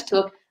like to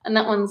talk. And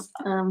that one's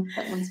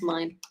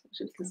mine.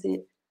 Actually, you can see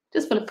it.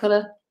 Just full of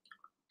colour.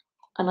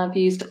 And I've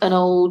used an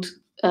old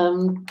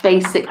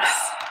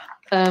basics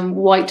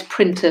white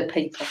printer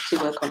paper to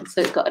work on.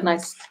 So it's got a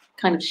nice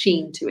kind of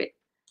sheen to it.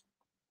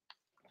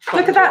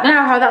 Look at that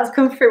now, how that's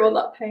come through on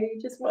that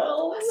page as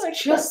well.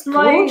 It's just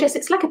gorgeous.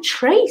 It's like a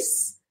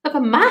trace of a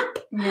map.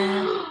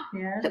 Yeah.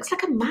 Yeah. Looks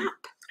like a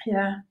map.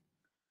 Yeah.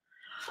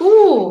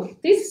 Ooh,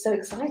 these are so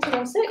exciting.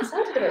 I'm so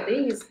excited about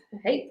these. I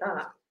hate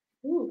that.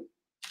 Ooh.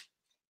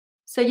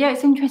 So yeah,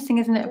 it's interesting,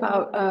 isn't it,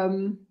 about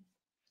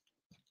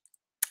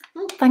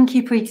thank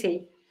you,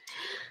 Preeti.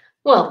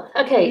 Well,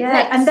 okay. Yeah,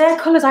 next. and their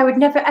colours I would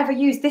never ever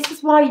use. This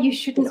is why you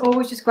shouldn't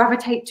always just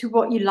gravitate to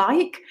what you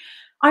like.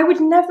 I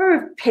would never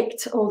have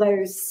picked all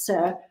those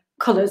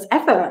colours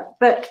ever,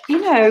 but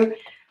you know,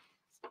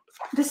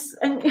 this,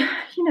 and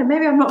you know,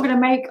 maybe I'm not going to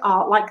make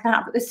art like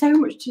that, but there's so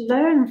much to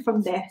learn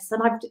from this,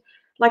 and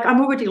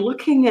I'm already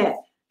looking at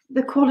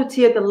the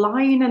quality of the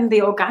line and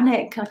the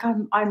organic. Like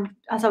I'm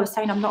as I was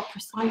saying, I'm not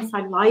precise.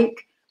 I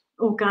like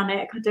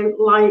organic. I don't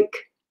like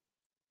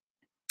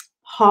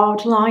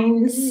hard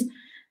lines,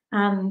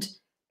 and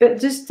but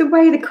just the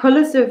way the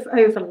colours have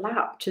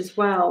overlapped as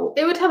well.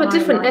 It would have a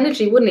different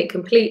energy, wouldn't it,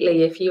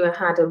 completely, if you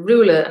had a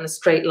ruler and a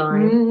straight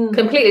line.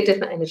 Completely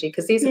different energy,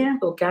 because these are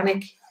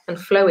organic and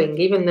flowing,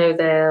 even though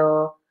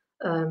they're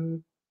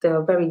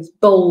very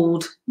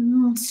bold,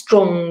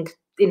 strong,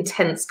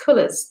 intense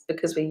colours,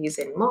 because we're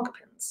using marker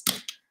pens.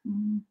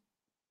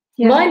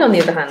 Mine, on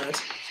the other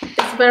hand,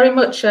 it's very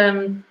much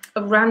a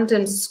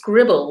random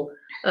scribble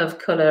of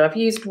colour. I've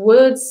used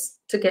words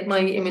to get my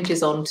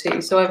images onto,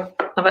 so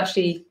I've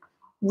actually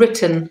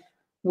written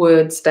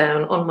words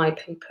down on my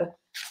paper.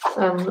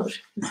 I'm not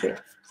sure you can see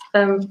it.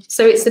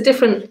 So it's a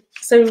different.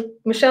 So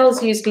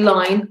Michelle's used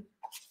line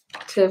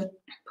to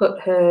put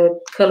her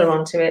colour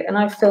onto it, and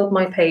I've filled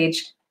my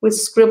page with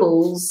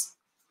scribbles.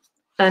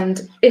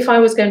 And if I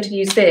was going to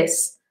use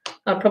this,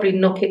 I'd probably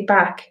knock it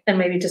back and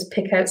maybe just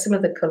pick out some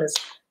of the colours.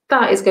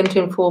 That is going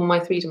to inform my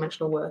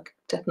three-dimensional work,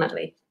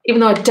 definitely. Even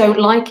though I don't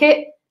like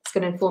it, it's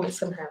going to inform it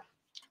somehow.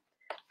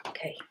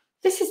 Okay.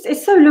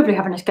 It's so lovely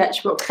having a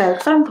sketchbook though,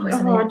 because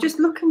I'm just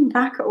looking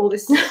back at all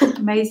this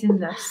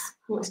amazingness.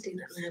 Let's do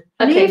that now.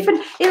 And Okay.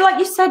 even, like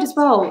you said as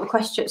well, the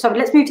question. Sorry,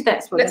 let's move to the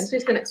next one. Let's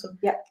move to the next one.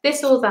 Yeah.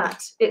 This or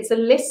that. It's a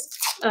list,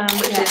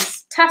 which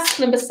is task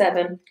number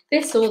 7.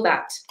 This or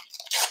that.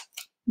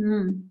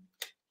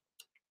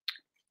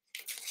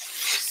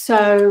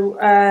 So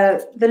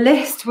the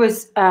list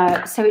was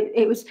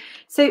there was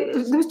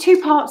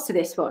 2 parts to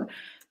this one.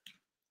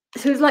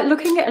 So it was like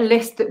looking at a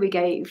list that we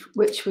gave,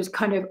 which was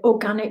kind of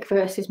organic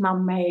versus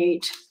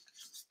man-made,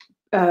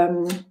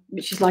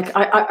 which is like,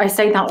 I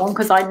say that one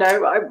because I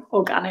know I'm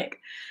organic.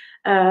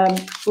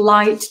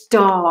 Light,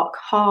 dark,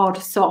 hard,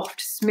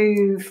 soft,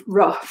 smooth,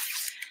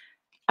 rough.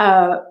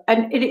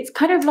 And it's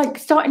kind of like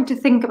starting to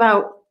think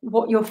about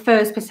what your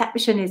first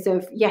perception is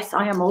of, yes,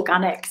 I am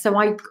organic. So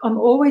I'm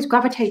always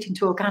gravitating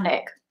to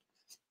organic.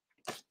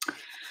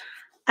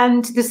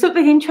 And there's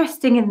something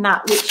interesting in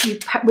that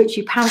which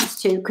you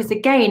pounce to, because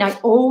again, I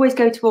always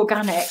go to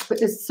organic, but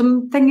there's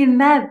something in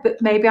there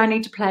that maybe I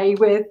need to play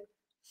with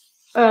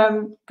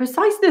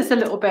preciseness a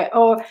little bit,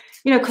 or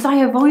because I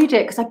avoid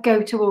it because I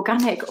go to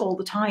organic all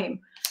the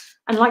time.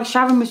 And like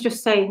Sharon was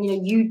just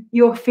saying,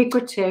 you're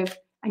figurative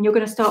and you're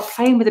going to start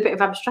playing with a bit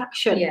of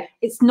abstraction. Yeah.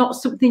 It's not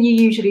something you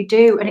usually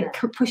do, and it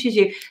pushes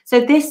you. So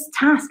this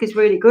task is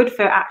really good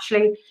for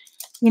actually,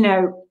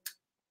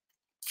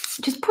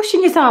 just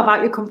pushing yourself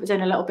out your comfort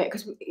zone a little bit,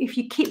 because if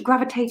you keep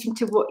gravitating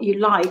to what you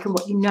like and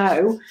what you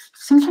know,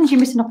 sometimes you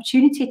miss an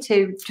opportunity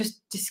to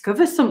just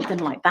discover something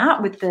like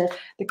that with the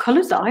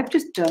colours that I've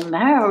just done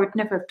there. I would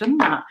never have done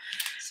that.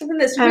 Something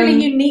that's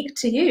really unique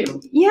to you.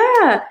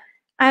 Yeah.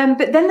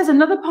 But then there's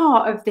another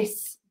part of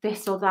this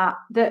or that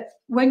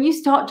when you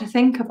start to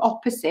think of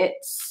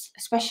opposites,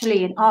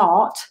 especially in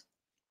art,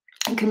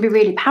 it can be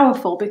really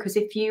powerful, because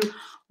if you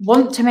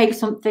want to make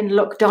something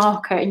look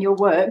darker in your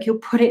work, you'll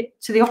put it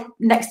to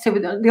next to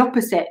the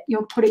opposite.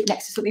 You'll put it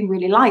next to something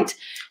really light.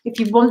 If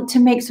you want to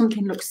make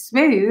something look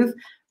smooth,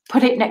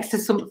 put it next to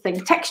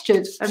something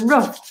textured and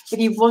rough. If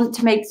you want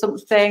to make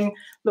something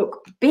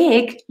look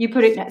big, you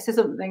put it next to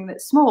something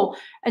that's small.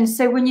 And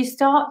so when you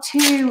start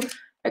to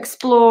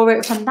explore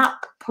it from that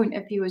point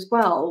of view as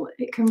well,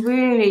 it can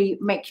really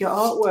make your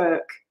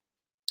artwork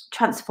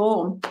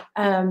transform,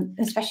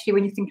 especially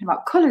when you're thinking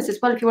about colours as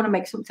well. If you want to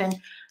make something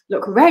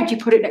look red, you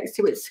put it next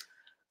to its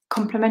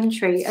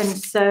complementary. And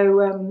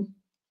so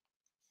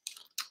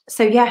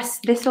yes,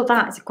 this or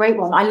that is a great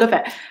one. I love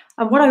it.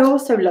 And what I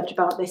also loved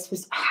about this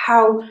was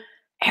how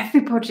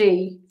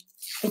everybody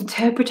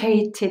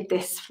interpreted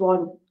this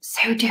one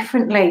so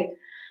differently.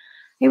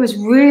 It was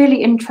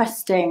really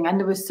interesting. And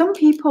there was some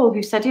people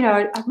who said,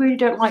 I really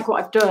don't like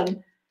what I've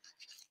done.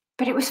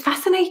 But it was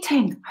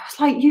fascinating. I was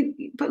like,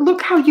 but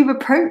look how you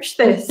approach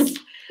this.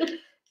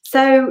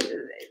 So,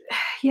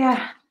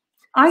 yeah,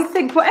 I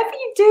think whatever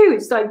you do,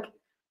 it's like,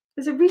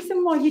 there's a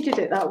reason why you did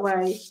it that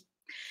way.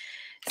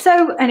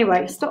 So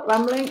anyway, stop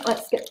rambling.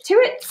 Let's get to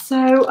it.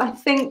 So I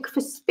think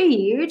for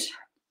speed,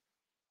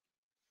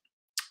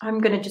 I'm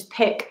going to just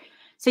pick.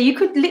 So you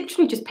could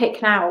literally just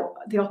pick now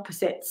the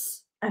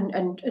opposites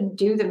and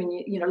do them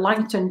in,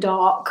 light and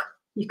dark.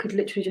 You could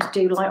literally just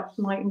do light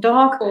and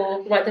dark.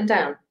 Or write them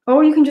down.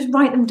 Or you can just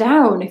write them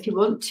down if you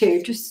want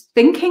to. Just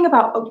thinking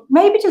about,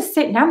 maybe just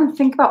sit down and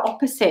think about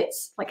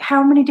opposites. Like,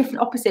 how many different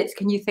opposites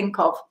can you think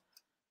of?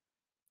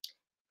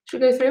 Should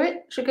we go through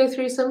it? Should we go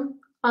through some?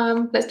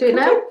 Let's do it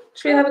now.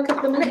 Should we have a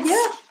couple of minutes?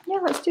 Yeah,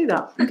 let's do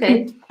that.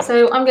 Okay.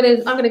 So I'm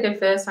gonna go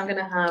first. I'm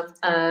gonna have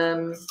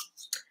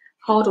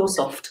hard or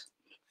soft.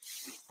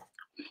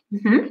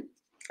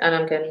 And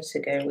I'm going to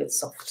go with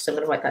soft. So I'm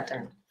going to write that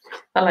down.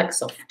 I like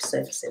soft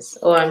surfaces,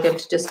 or I'm going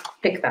to just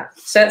pick that.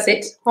 So that's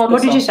it. Hard or soft.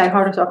 What did you say?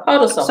 Hard or soft?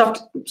 Hard or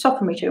soft? Soft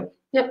for me too.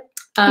 Yep.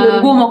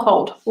 Warm or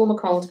cold? Warm or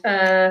cold?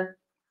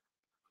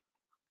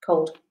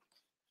 Cold.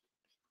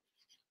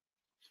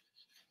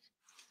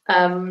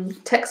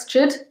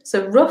 Textured,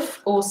 so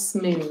rough or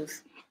smooth?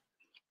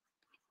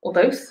 Or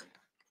both?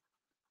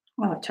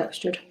 I like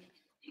textured.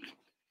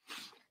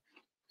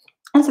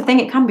 That's the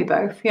thing, it can be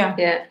both, yeah.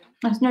 Yeah.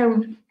 There's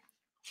no...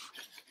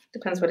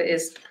 Depends what it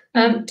is.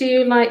 Do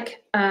you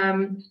like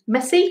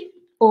messy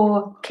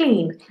or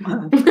clean?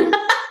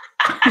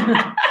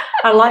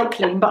 I like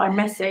clean, but I'm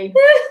messy.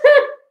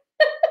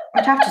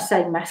 I'd have to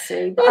say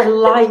messy, but I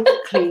like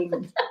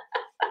clean.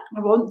 I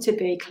want to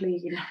be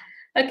clean.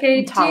 Okay,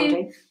 and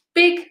tidy.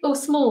 Big or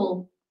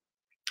small?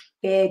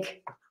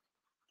 Big.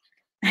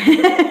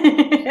 And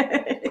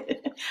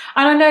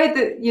I know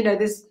that, you know,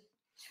 there's...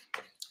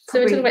 So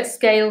we're talking about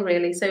scale,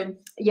 really. So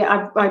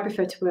yeah, I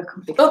prefer to work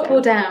on big up scale.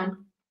 or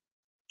down?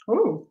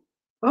 Oh,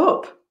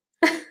 up.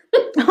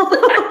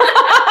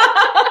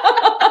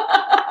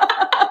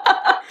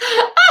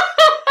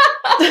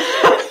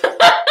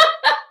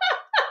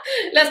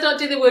 Let's not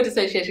do the word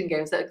association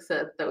games.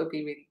 That would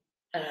be really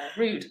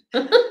rude.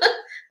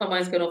 My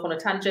mind's going off on a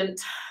tangent.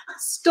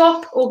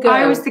 Stop or go?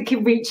 I was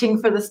thinking reaching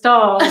for the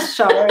stars,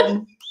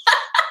 Sharon.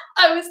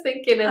 I was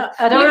thinking of...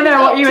 I don't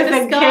know what you were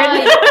thinking.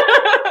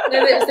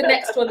 No, it was the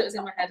next one that was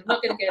in my head. I'm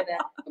not going to go there.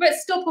 What about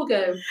stop or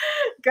go?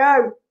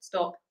 Go.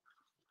 Stop.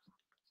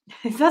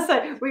 That's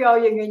like, we are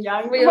yin and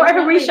yang. We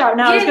Whatever we shout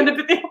now is yin. going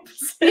to be the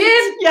opposite.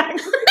 Yin. Yang.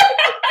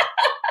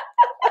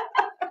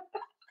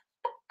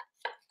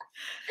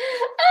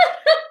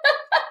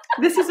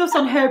 This is us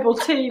on herbal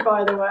tea,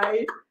 by the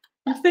way.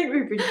 I think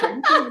we've been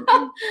drinking.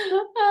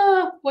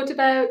 What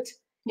about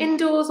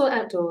indoors or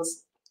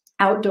outdoors?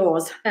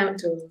 Outdoors.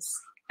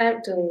 Outdoors.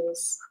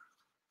 Outdoors.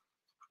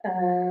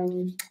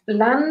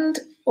 Land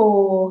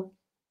or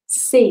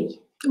sea?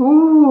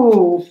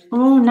 Ooh.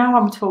 Oh, now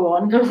I'm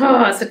torn. Oh,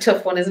 that's a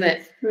tough one, isn't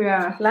it?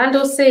 Yeah. Land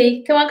or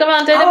sea? Come on,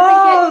 don't think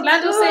it.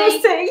 Land or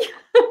sea? Sea.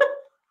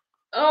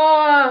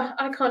 Oh,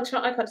 I can't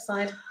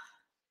decide.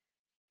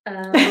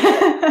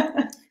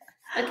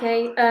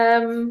 Okay.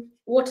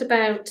 What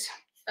about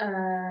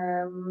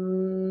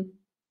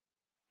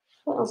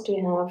what else do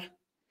we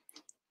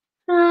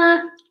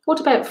have? What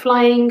about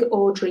flying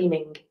or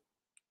dreaming?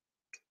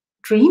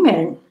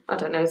 Dreaming? I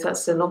don't know if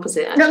that's an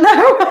opposite. Actually. No,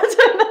 I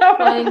don't know.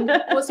 Flying.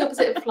 What's the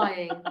opposite of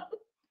flying?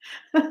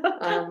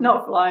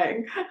 Not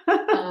flying.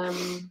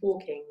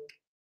 Walking.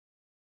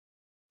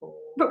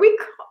 But we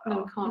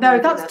can't. Can't No,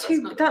 really that's do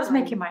too. that. That's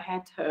making my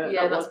head hurt.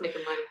 Yeah, that's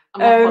making my.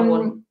 I'm off on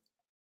one.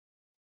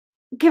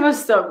 Give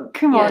us some.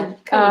 Come on.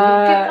 Come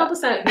on. Help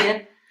us out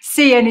here.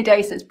 See any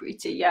day, says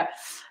Booty. Yeah.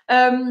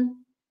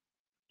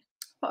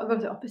 What are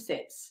the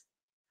opposites?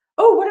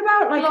 Oh, what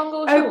about like long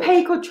or short?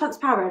 opaque or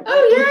transparent?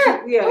 Oh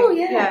like, yeah. Oh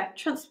yeah. Yeah.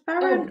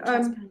 Transparent.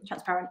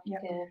 Transparent. Yeah.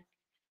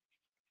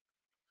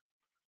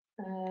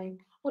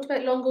 What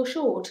about long or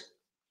short?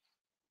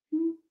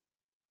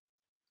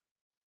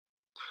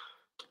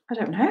 I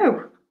don't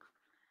know.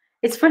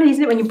 It's funny,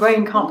 isn't it, when your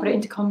brain can't put it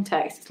into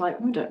context? It's like,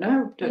 oh, I don't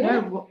know. Don't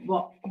know.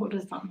 What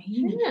does that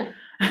mean? Yeah.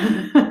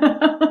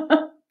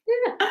 Yeah.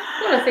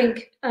 Well, I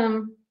think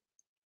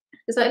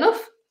is that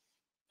enough?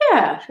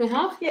 Yeah. Should we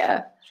have?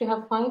 Yeah. Should we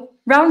have 5?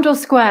 Round or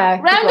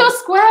square? Round or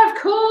square, of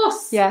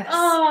course. Yes.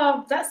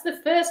 Oh, that's the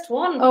first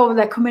one. Oh,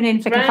 they're coming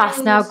in thick and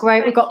fast now. Round,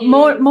 Great. We've got thank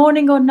you.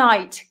 morning or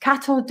night,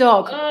 cat or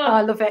dog. Oh. Oh,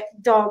 I love it.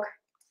 Dog.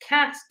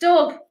 Cat,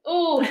 dog.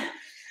 Oh.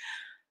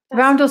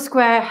 Round or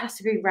square has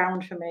to be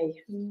round for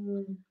me.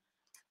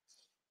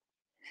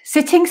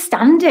 Sitting,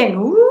 standing.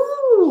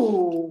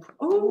 Ooh.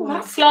 Oh,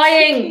 that's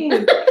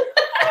flying.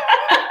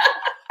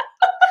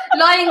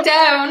 Lying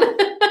down.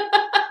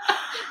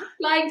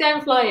 Lying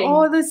down, flying.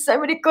 Oh, there's so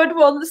many good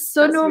ones.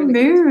 Sun or really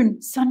moon.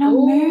 Good. Sun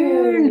or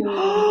moon.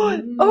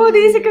 Oh,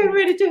 these are getting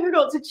really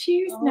difficult to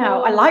choose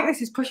now. I like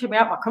this. Is pushing me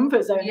out my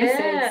comfort zone. Yeah, this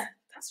is.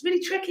 That's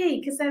really tricky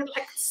because they're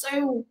like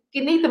so.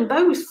 You need them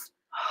both.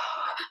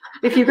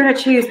 If you're going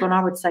to choose one,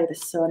 I would say the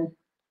sun.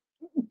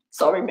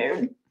 Sorry,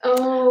 moon.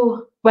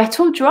 Oh. Wet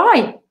or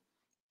dry?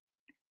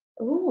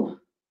 Oh.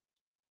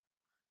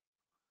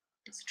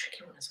 That's a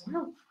tricky one as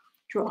well.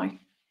 Dry.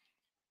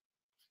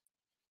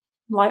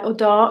 Light or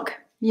dark?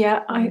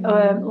 Yeah,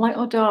 light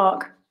or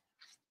dark.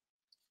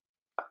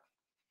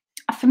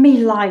 For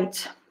me,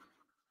 light.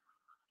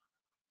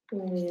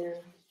 Oh, yeah.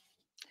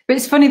 But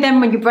it's funny then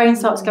when your brain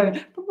starts going,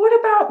 but what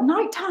about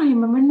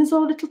nighttime and when there's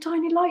all little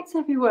tiny lights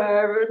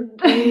everywhere?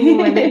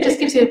 And it just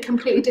gives you a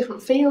completely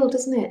different feel,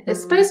 doesn't it? I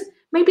suppose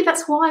maybe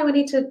that's why we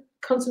need to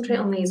concentrate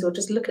on these or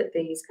just look at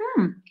these.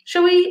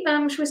 Shall we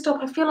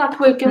stop? I feel like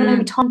we're going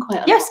over time quite a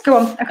lot. Yes, go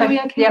on. Okay. Are we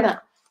okay with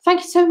that?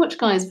 Thank you so much,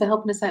 guys, for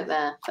helping us out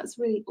there. That's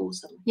really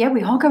awesome. Yeah,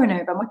 we are going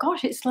over. My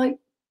gosh, it's like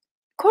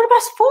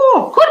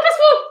 4:15. 4:15.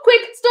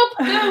 Quick, stop.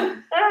 Go.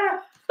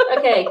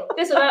 Okay,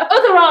 this is about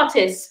other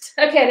artists.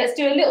 Okay, let's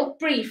do a little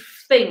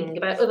brief thing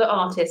about other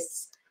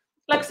artists.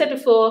 Like I said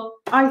before,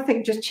 I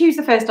think just choose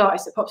the first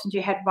artist that pops into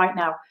your head right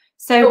now.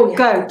 So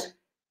go.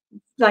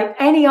 Like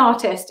any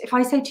artist. If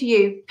I say to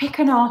you, pick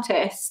an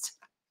artist,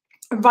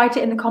 write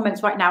it in the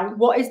comments right now.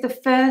 What is the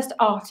first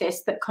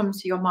artist that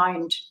comes to your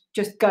mind?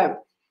 Just go.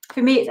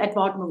 For me, it's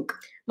Edvard Munch.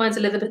 Mine's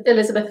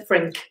Elizabeth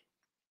Frink.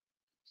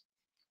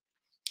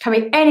 Can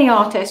be any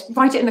artist.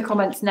 Write it in the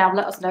comments now.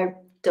 Let us know.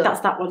 Done. That's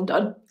that one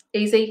done.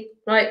 Easy,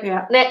 right?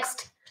 Yeah.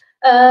 Next,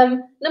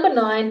 number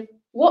 9.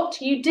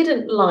 What you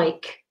didn't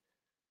like.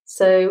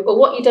 So, or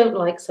what you don't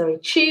like. Sorry.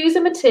 Choose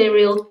a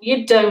material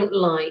you don't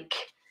like.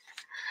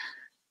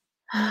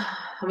 I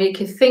mean, you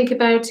can think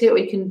about it or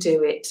you can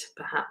do it,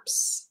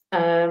 perhaps.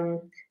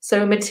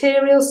 So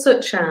materials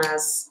such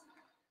as,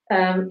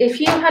 if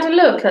you had a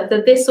look at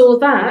the this or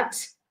that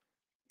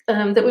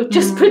that we've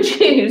just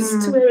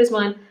produced, where is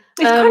mine?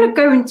 It's kind of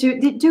going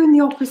to doing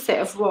the opposite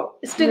of what.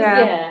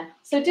 Yeah.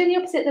 So doing the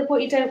opposite of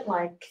what you don't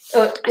like.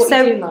 Or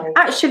what you do like.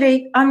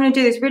 Actually, I'm going to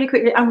do this really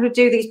quickly. I'm going to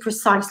do these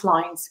precise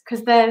lines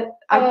because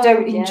I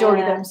don't enjoy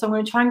them. So I'm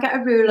going to try and get a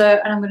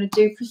ruler and I'm going to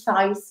do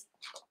precise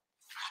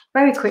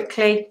very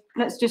quickly.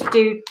 Let's just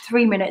do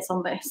 3 minutes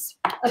on this.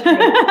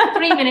 Okay,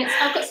 3 minutes.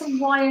 I've got some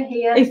wire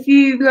here. If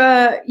you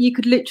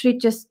could literally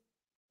just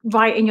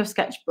write in your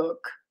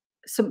sketchbook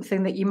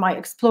something that you might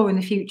explore in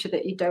the future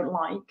that you don't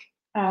like.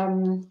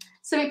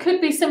 So it could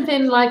be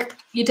something like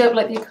you don't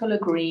like the colour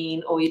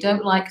green, or you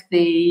don't like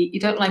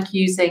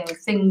using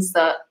things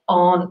that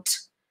aren't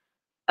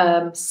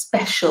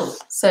special.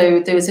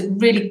 So there was a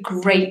really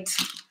great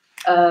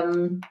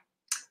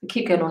we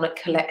keep going on at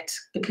Collect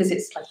because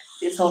it's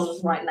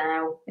on right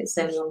now. It's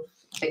only on,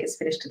 I think it's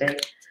finished today.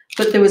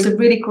 But there was a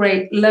really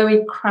great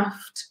Lowy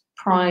Craft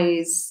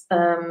Prize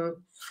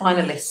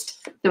finalist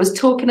that was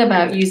talking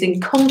about using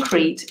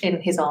concrete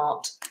in his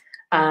art.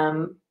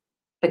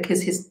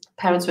 Because his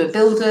parents were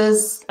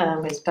builders,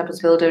 his dad was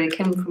a builder, he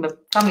came from a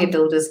family of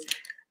builders,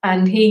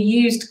 and he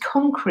used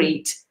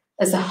concrete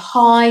as a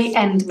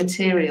high-end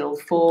material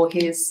for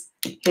his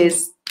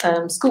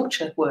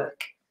sculpture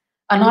work.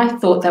 And I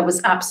thought that was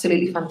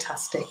absolutely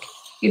fantastic.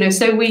 You know,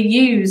 so we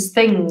use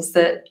things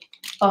that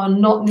are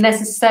not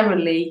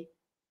necessarily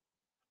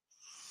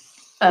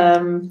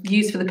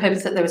used for the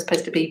purpose that they were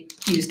supposed to be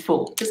used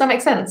for. Does that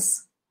make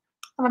sense?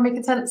 Am I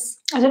making sense?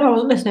 I don't know, I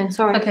wasn't listening,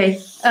 sorry. Okay,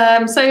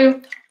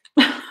 so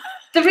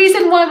the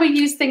reason why we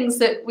use things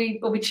that we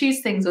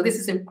choose things, or this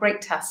is a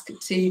great task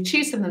to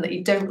choose something that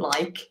you don't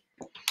like,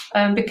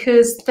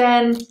 because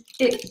then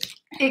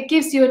it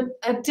gives you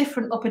a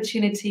different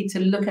opportunity to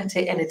look at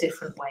it in a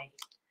different way.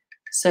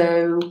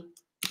 So,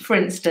 for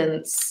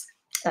instance,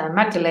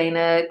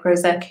 Magdalena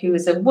Grozek, who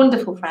is a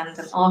wonderful friend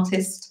and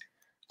artist,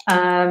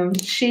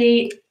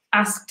 she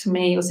asked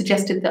me or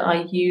suggested that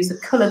I use a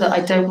colour that I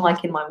don't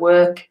like in my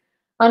work,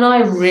 and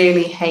I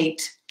really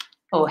hated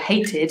or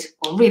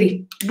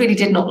really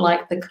did not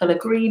like the colour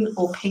green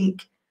or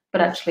pink, but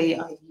actually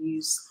I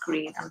use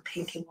green and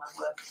pink in my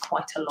work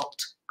quite a lot.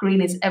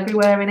 Green is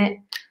everywhere in it,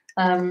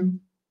 and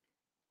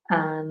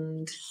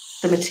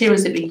the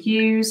materials that we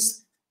use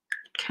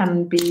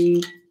can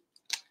be,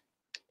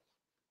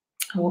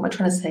 what am I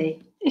trying to say?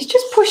 It's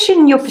just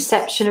pushing your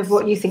perception of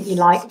what you think you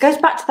like. It goes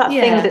back to that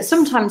thing that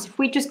sometimes if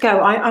we just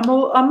go, I'm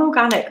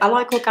organic, I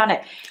like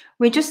organic,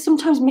 we're just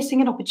sometimes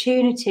missing an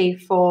opportunity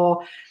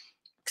for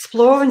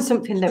exploring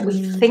something that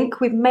we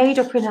think we've made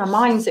up in our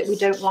minds that we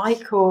don't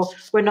like or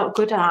we're not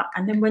good at.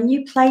 And then when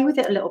you play with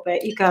it a little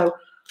bit, you go,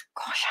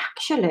 gosh,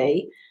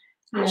 actually,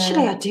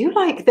 I do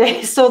like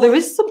this. Or there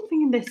is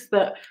something in this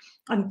that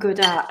I'm good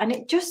at. And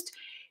it just,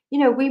 you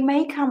know, we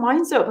make our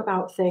minds up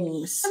about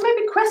things. And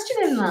maybe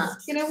questioning that.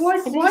 You know, why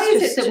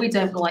is it that we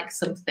don't like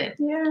something?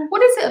 Yeah.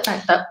 What is it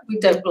about that we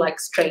don't like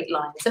straight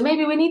lines? And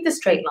maybe we need the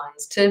straight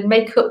lines to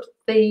make up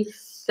the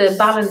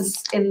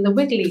balance in the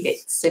wiggly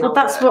bits. Well,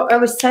 that's what I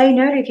was saying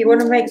earlier. If you want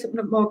to make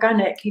something more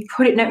organic, you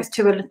put it next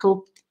to a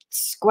little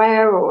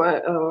square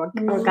or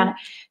organic.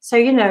 So,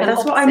 you know,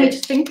 that's what I need to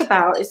think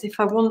about is if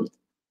I want,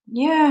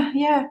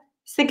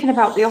 thinking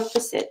about the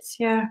opposites.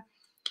 Yeah.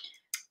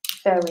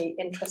 Very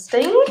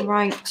interesting.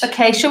 Right.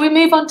 Okay, shall we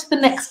move on to the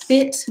next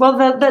bit? Well,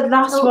 the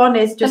last one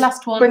is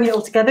just bring it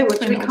all together,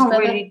 which we can't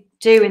really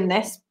do in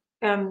this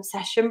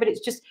session, but it's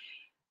just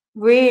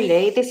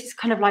really, this is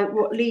kind of like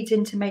what leads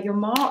into Make Your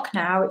Mark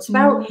now. It's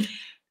about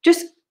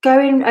just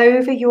going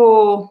over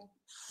your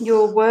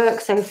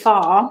work so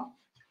far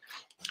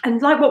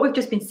and like what we've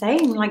just been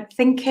saying, like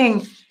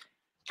thinking,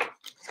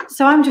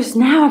 so I've just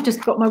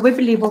got my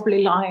wibbly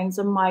wobbly lines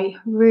and my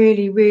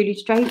really, really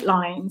straight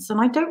lines, and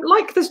I don't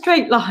like the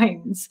straight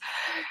lines.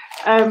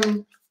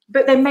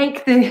 But they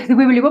make the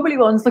wibbly wobbly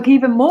ones look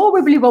even more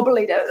wibbly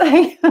wobbly, don't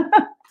they?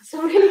 It's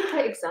a really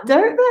great example.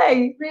 Don't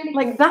they? Really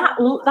like that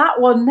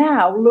one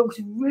now looks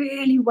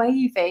really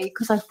wavy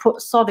because I've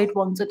put solid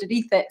ones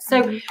underneath it.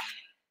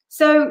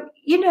 So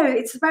you know,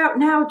 it's about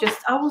now just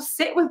I will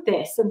sit with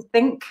this and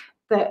think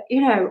that,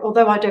 you know,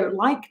 although I don't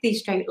like these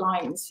straight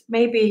lines,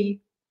 maybe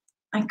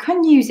I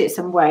can use it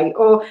some way.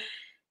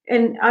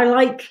 And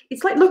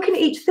it's like looking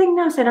at each thing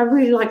now saying I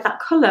really like that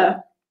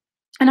colour.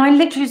 And I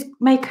literally just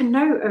make a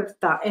note of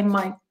that in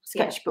my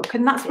sketchbook.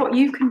 And that's what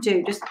you can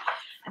do.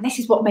 And this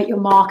is what Make Your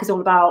Mark is all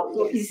about.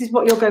 This is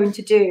what you're going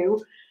to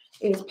do,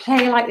 is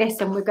play like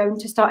this, and we're going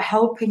to start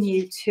helping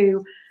you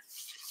to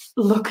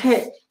look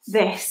at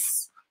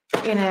this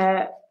in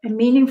a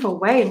meaningful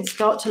way and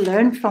start to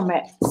learn from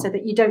it so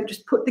that you don't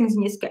just put things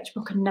in your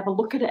sketchbook and never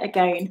look at it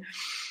again.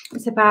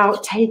 It's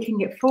about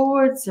taking it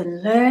forwards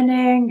and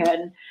learning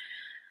and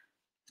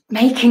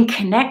making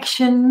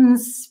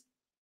connections,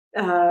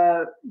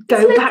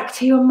 go back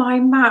to your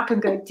mind map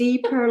and go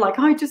deeper like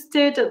I just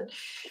did. And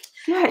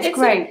Yeah, it's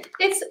great.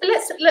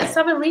 Let's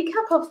have a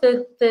recap of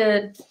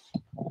the.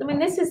 I mean,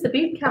 this is the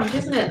boot camp,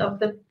 isn't it? Of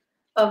the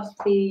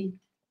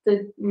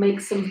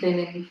make something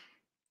in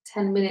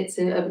 10 minutes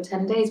over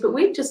 10 days, but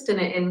we've just done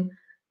it in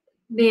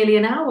nearly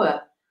an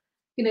hour.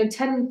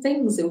 10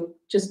 things that we've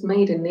just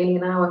made in nearly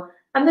an hour,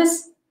 and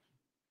there's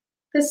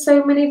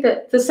so many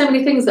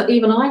things that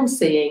even I'm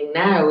seeing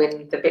now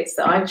in the bits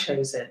that I've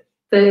chosen.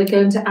 They're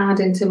going to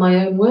add into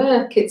my own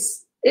work.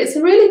 It's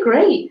really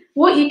great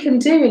what you can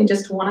do in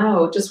just 1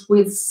 hour, just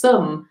with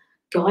some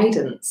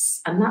guidance,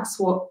 and that's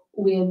what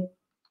we're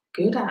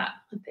good at.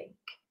 I think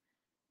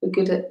we're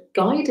good at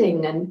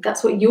guiding, and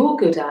that's what you're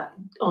good at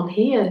on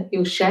here.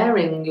 You're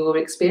sharing your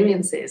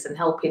experiences and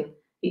helping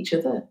each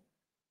other.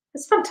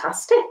 It's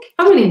fantastic.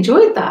 I really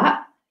enjoyed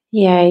that.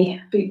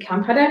 Yay. Boot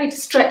camp. I don't need to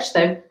stretch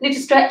though. Need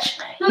to stretch.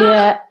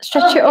 Yeah,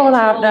 stretch it all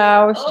out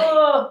now.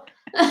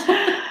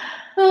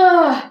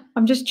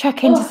 I'm just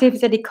checking to see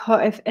if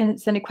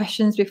there's any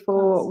questions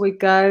before we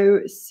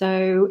go.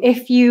 So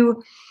if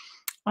you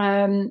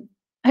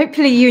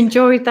hopefully you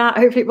enjoyed that.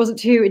 Hopefully it wasn't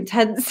too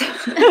intense.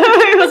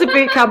 It was a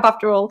boot camp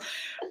after all.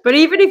 But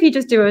even if you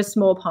just do a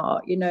small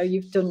part,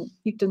 you've done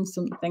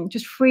something.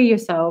 Just free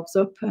yourselves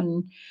up.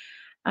 And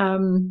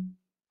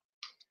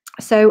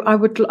so I'm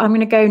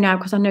going to go now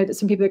because I know that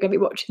some people are going to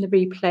be watching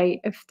the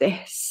replay of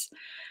this.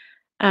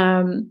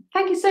 Thank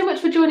you so much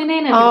for joining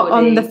in, everybody.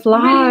 On the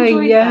fly.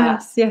 Really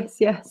yes.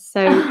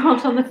 So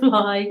on the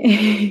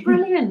fly.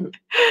 Brilliant.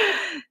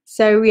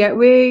 So yeah,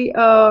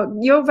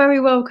 you're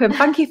very welcome.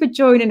 Thank you for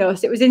joining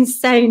us. It was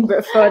insane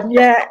but fun.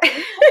 Yeah.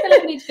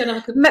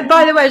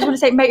 By the way, I just want to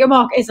say Make Your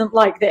Mark isn't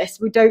like this.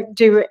 We don't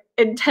do it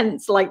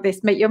intense like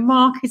this. Make Your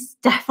Mark is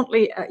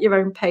definitely at your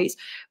own pace.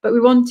 But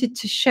we wanted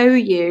to show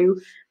you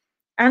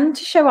and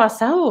to show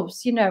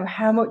ourselves,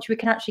 how much we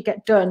can actually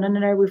get done. And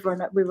I know we've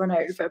run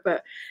over,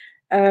 but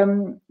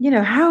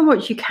how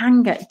much you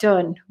can get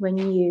done when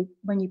you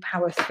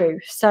power through.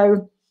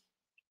 So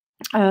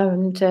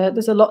and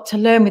there's a lot to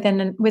learn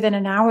within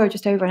an hour,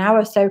 just over an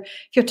hour. So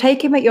if you're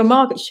taking Make Your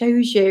Mark, it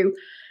shows you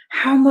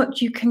how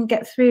much you can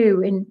get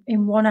through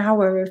in 1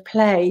 hour of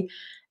play,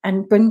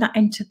 and bring that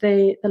into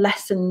the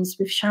lessons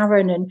with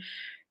Sharon, and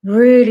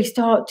really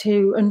start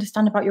to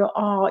understand about your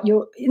art.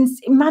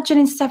 Imagine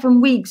in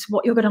 7 weeks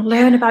what you're going to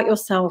learn about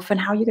yourself and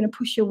how you're going to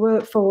push your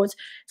work forward.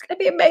 It's going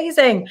to be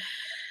amazing.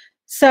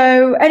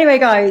 So anyway,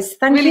 guys,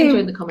 thank you. Really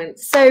enjoyed the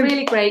comments. So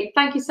really great.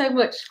 Thank you so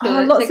much.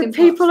 Lots of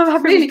people are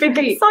having big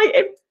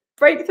exciting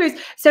breakthroughs.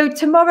 So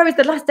tomorrow is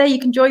the last day you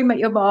can join Make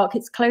Your Mark.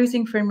 It's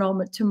closing for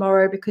enrollment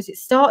tomorrow because it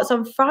starts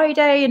on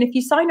Friday. And if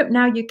you sign up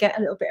now, you get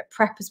a little bit of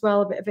prep as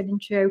well, a bit of an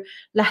intro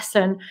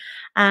lesson.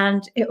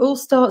 And it all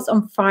starts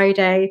on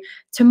Friday.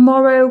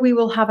 Tomorrow we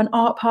will have an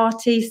art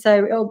party,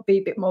 so it'll be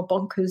a bit more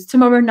bonkers.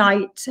 Tomorrow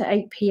night at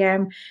 8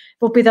 p.m.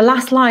 will be the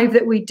last live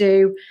that we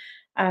do.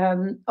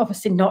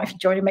 Obviously not if you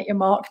join and Make Your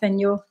Mark, then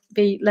you'll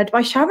be led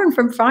by Sharon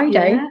from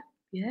Friday.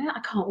 Yeah, I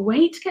can't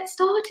wait to get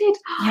started.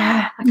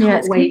 Yeah, I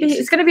can't wait.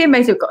 It's going to be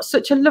amazing. We've got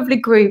such a lovely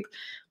group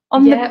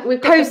on the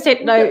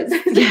post-it notes.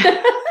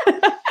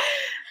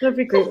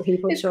 Lovely group of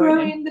people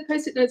joining. The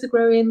post-it notes are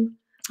growing.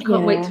 I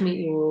can't wait to meet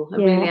you all. I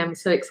really am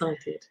so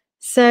excited.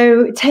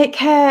 So take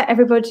care,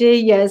 everybody.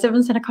 Yes,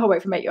 everyone said I can't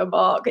wait for Make Your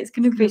Mark. It's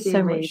going to be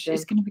so much.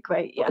 It's going to be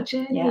great. What a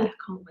journey. I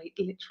can't wait.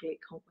 Literally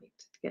can't wait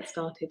to get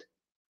started.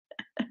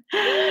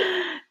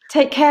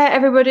 Take care,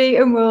 everybody,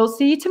 and we'll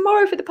see you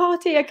tomorrow for the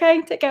party.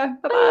 Okay, take care.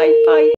 Bye-bye. Bye.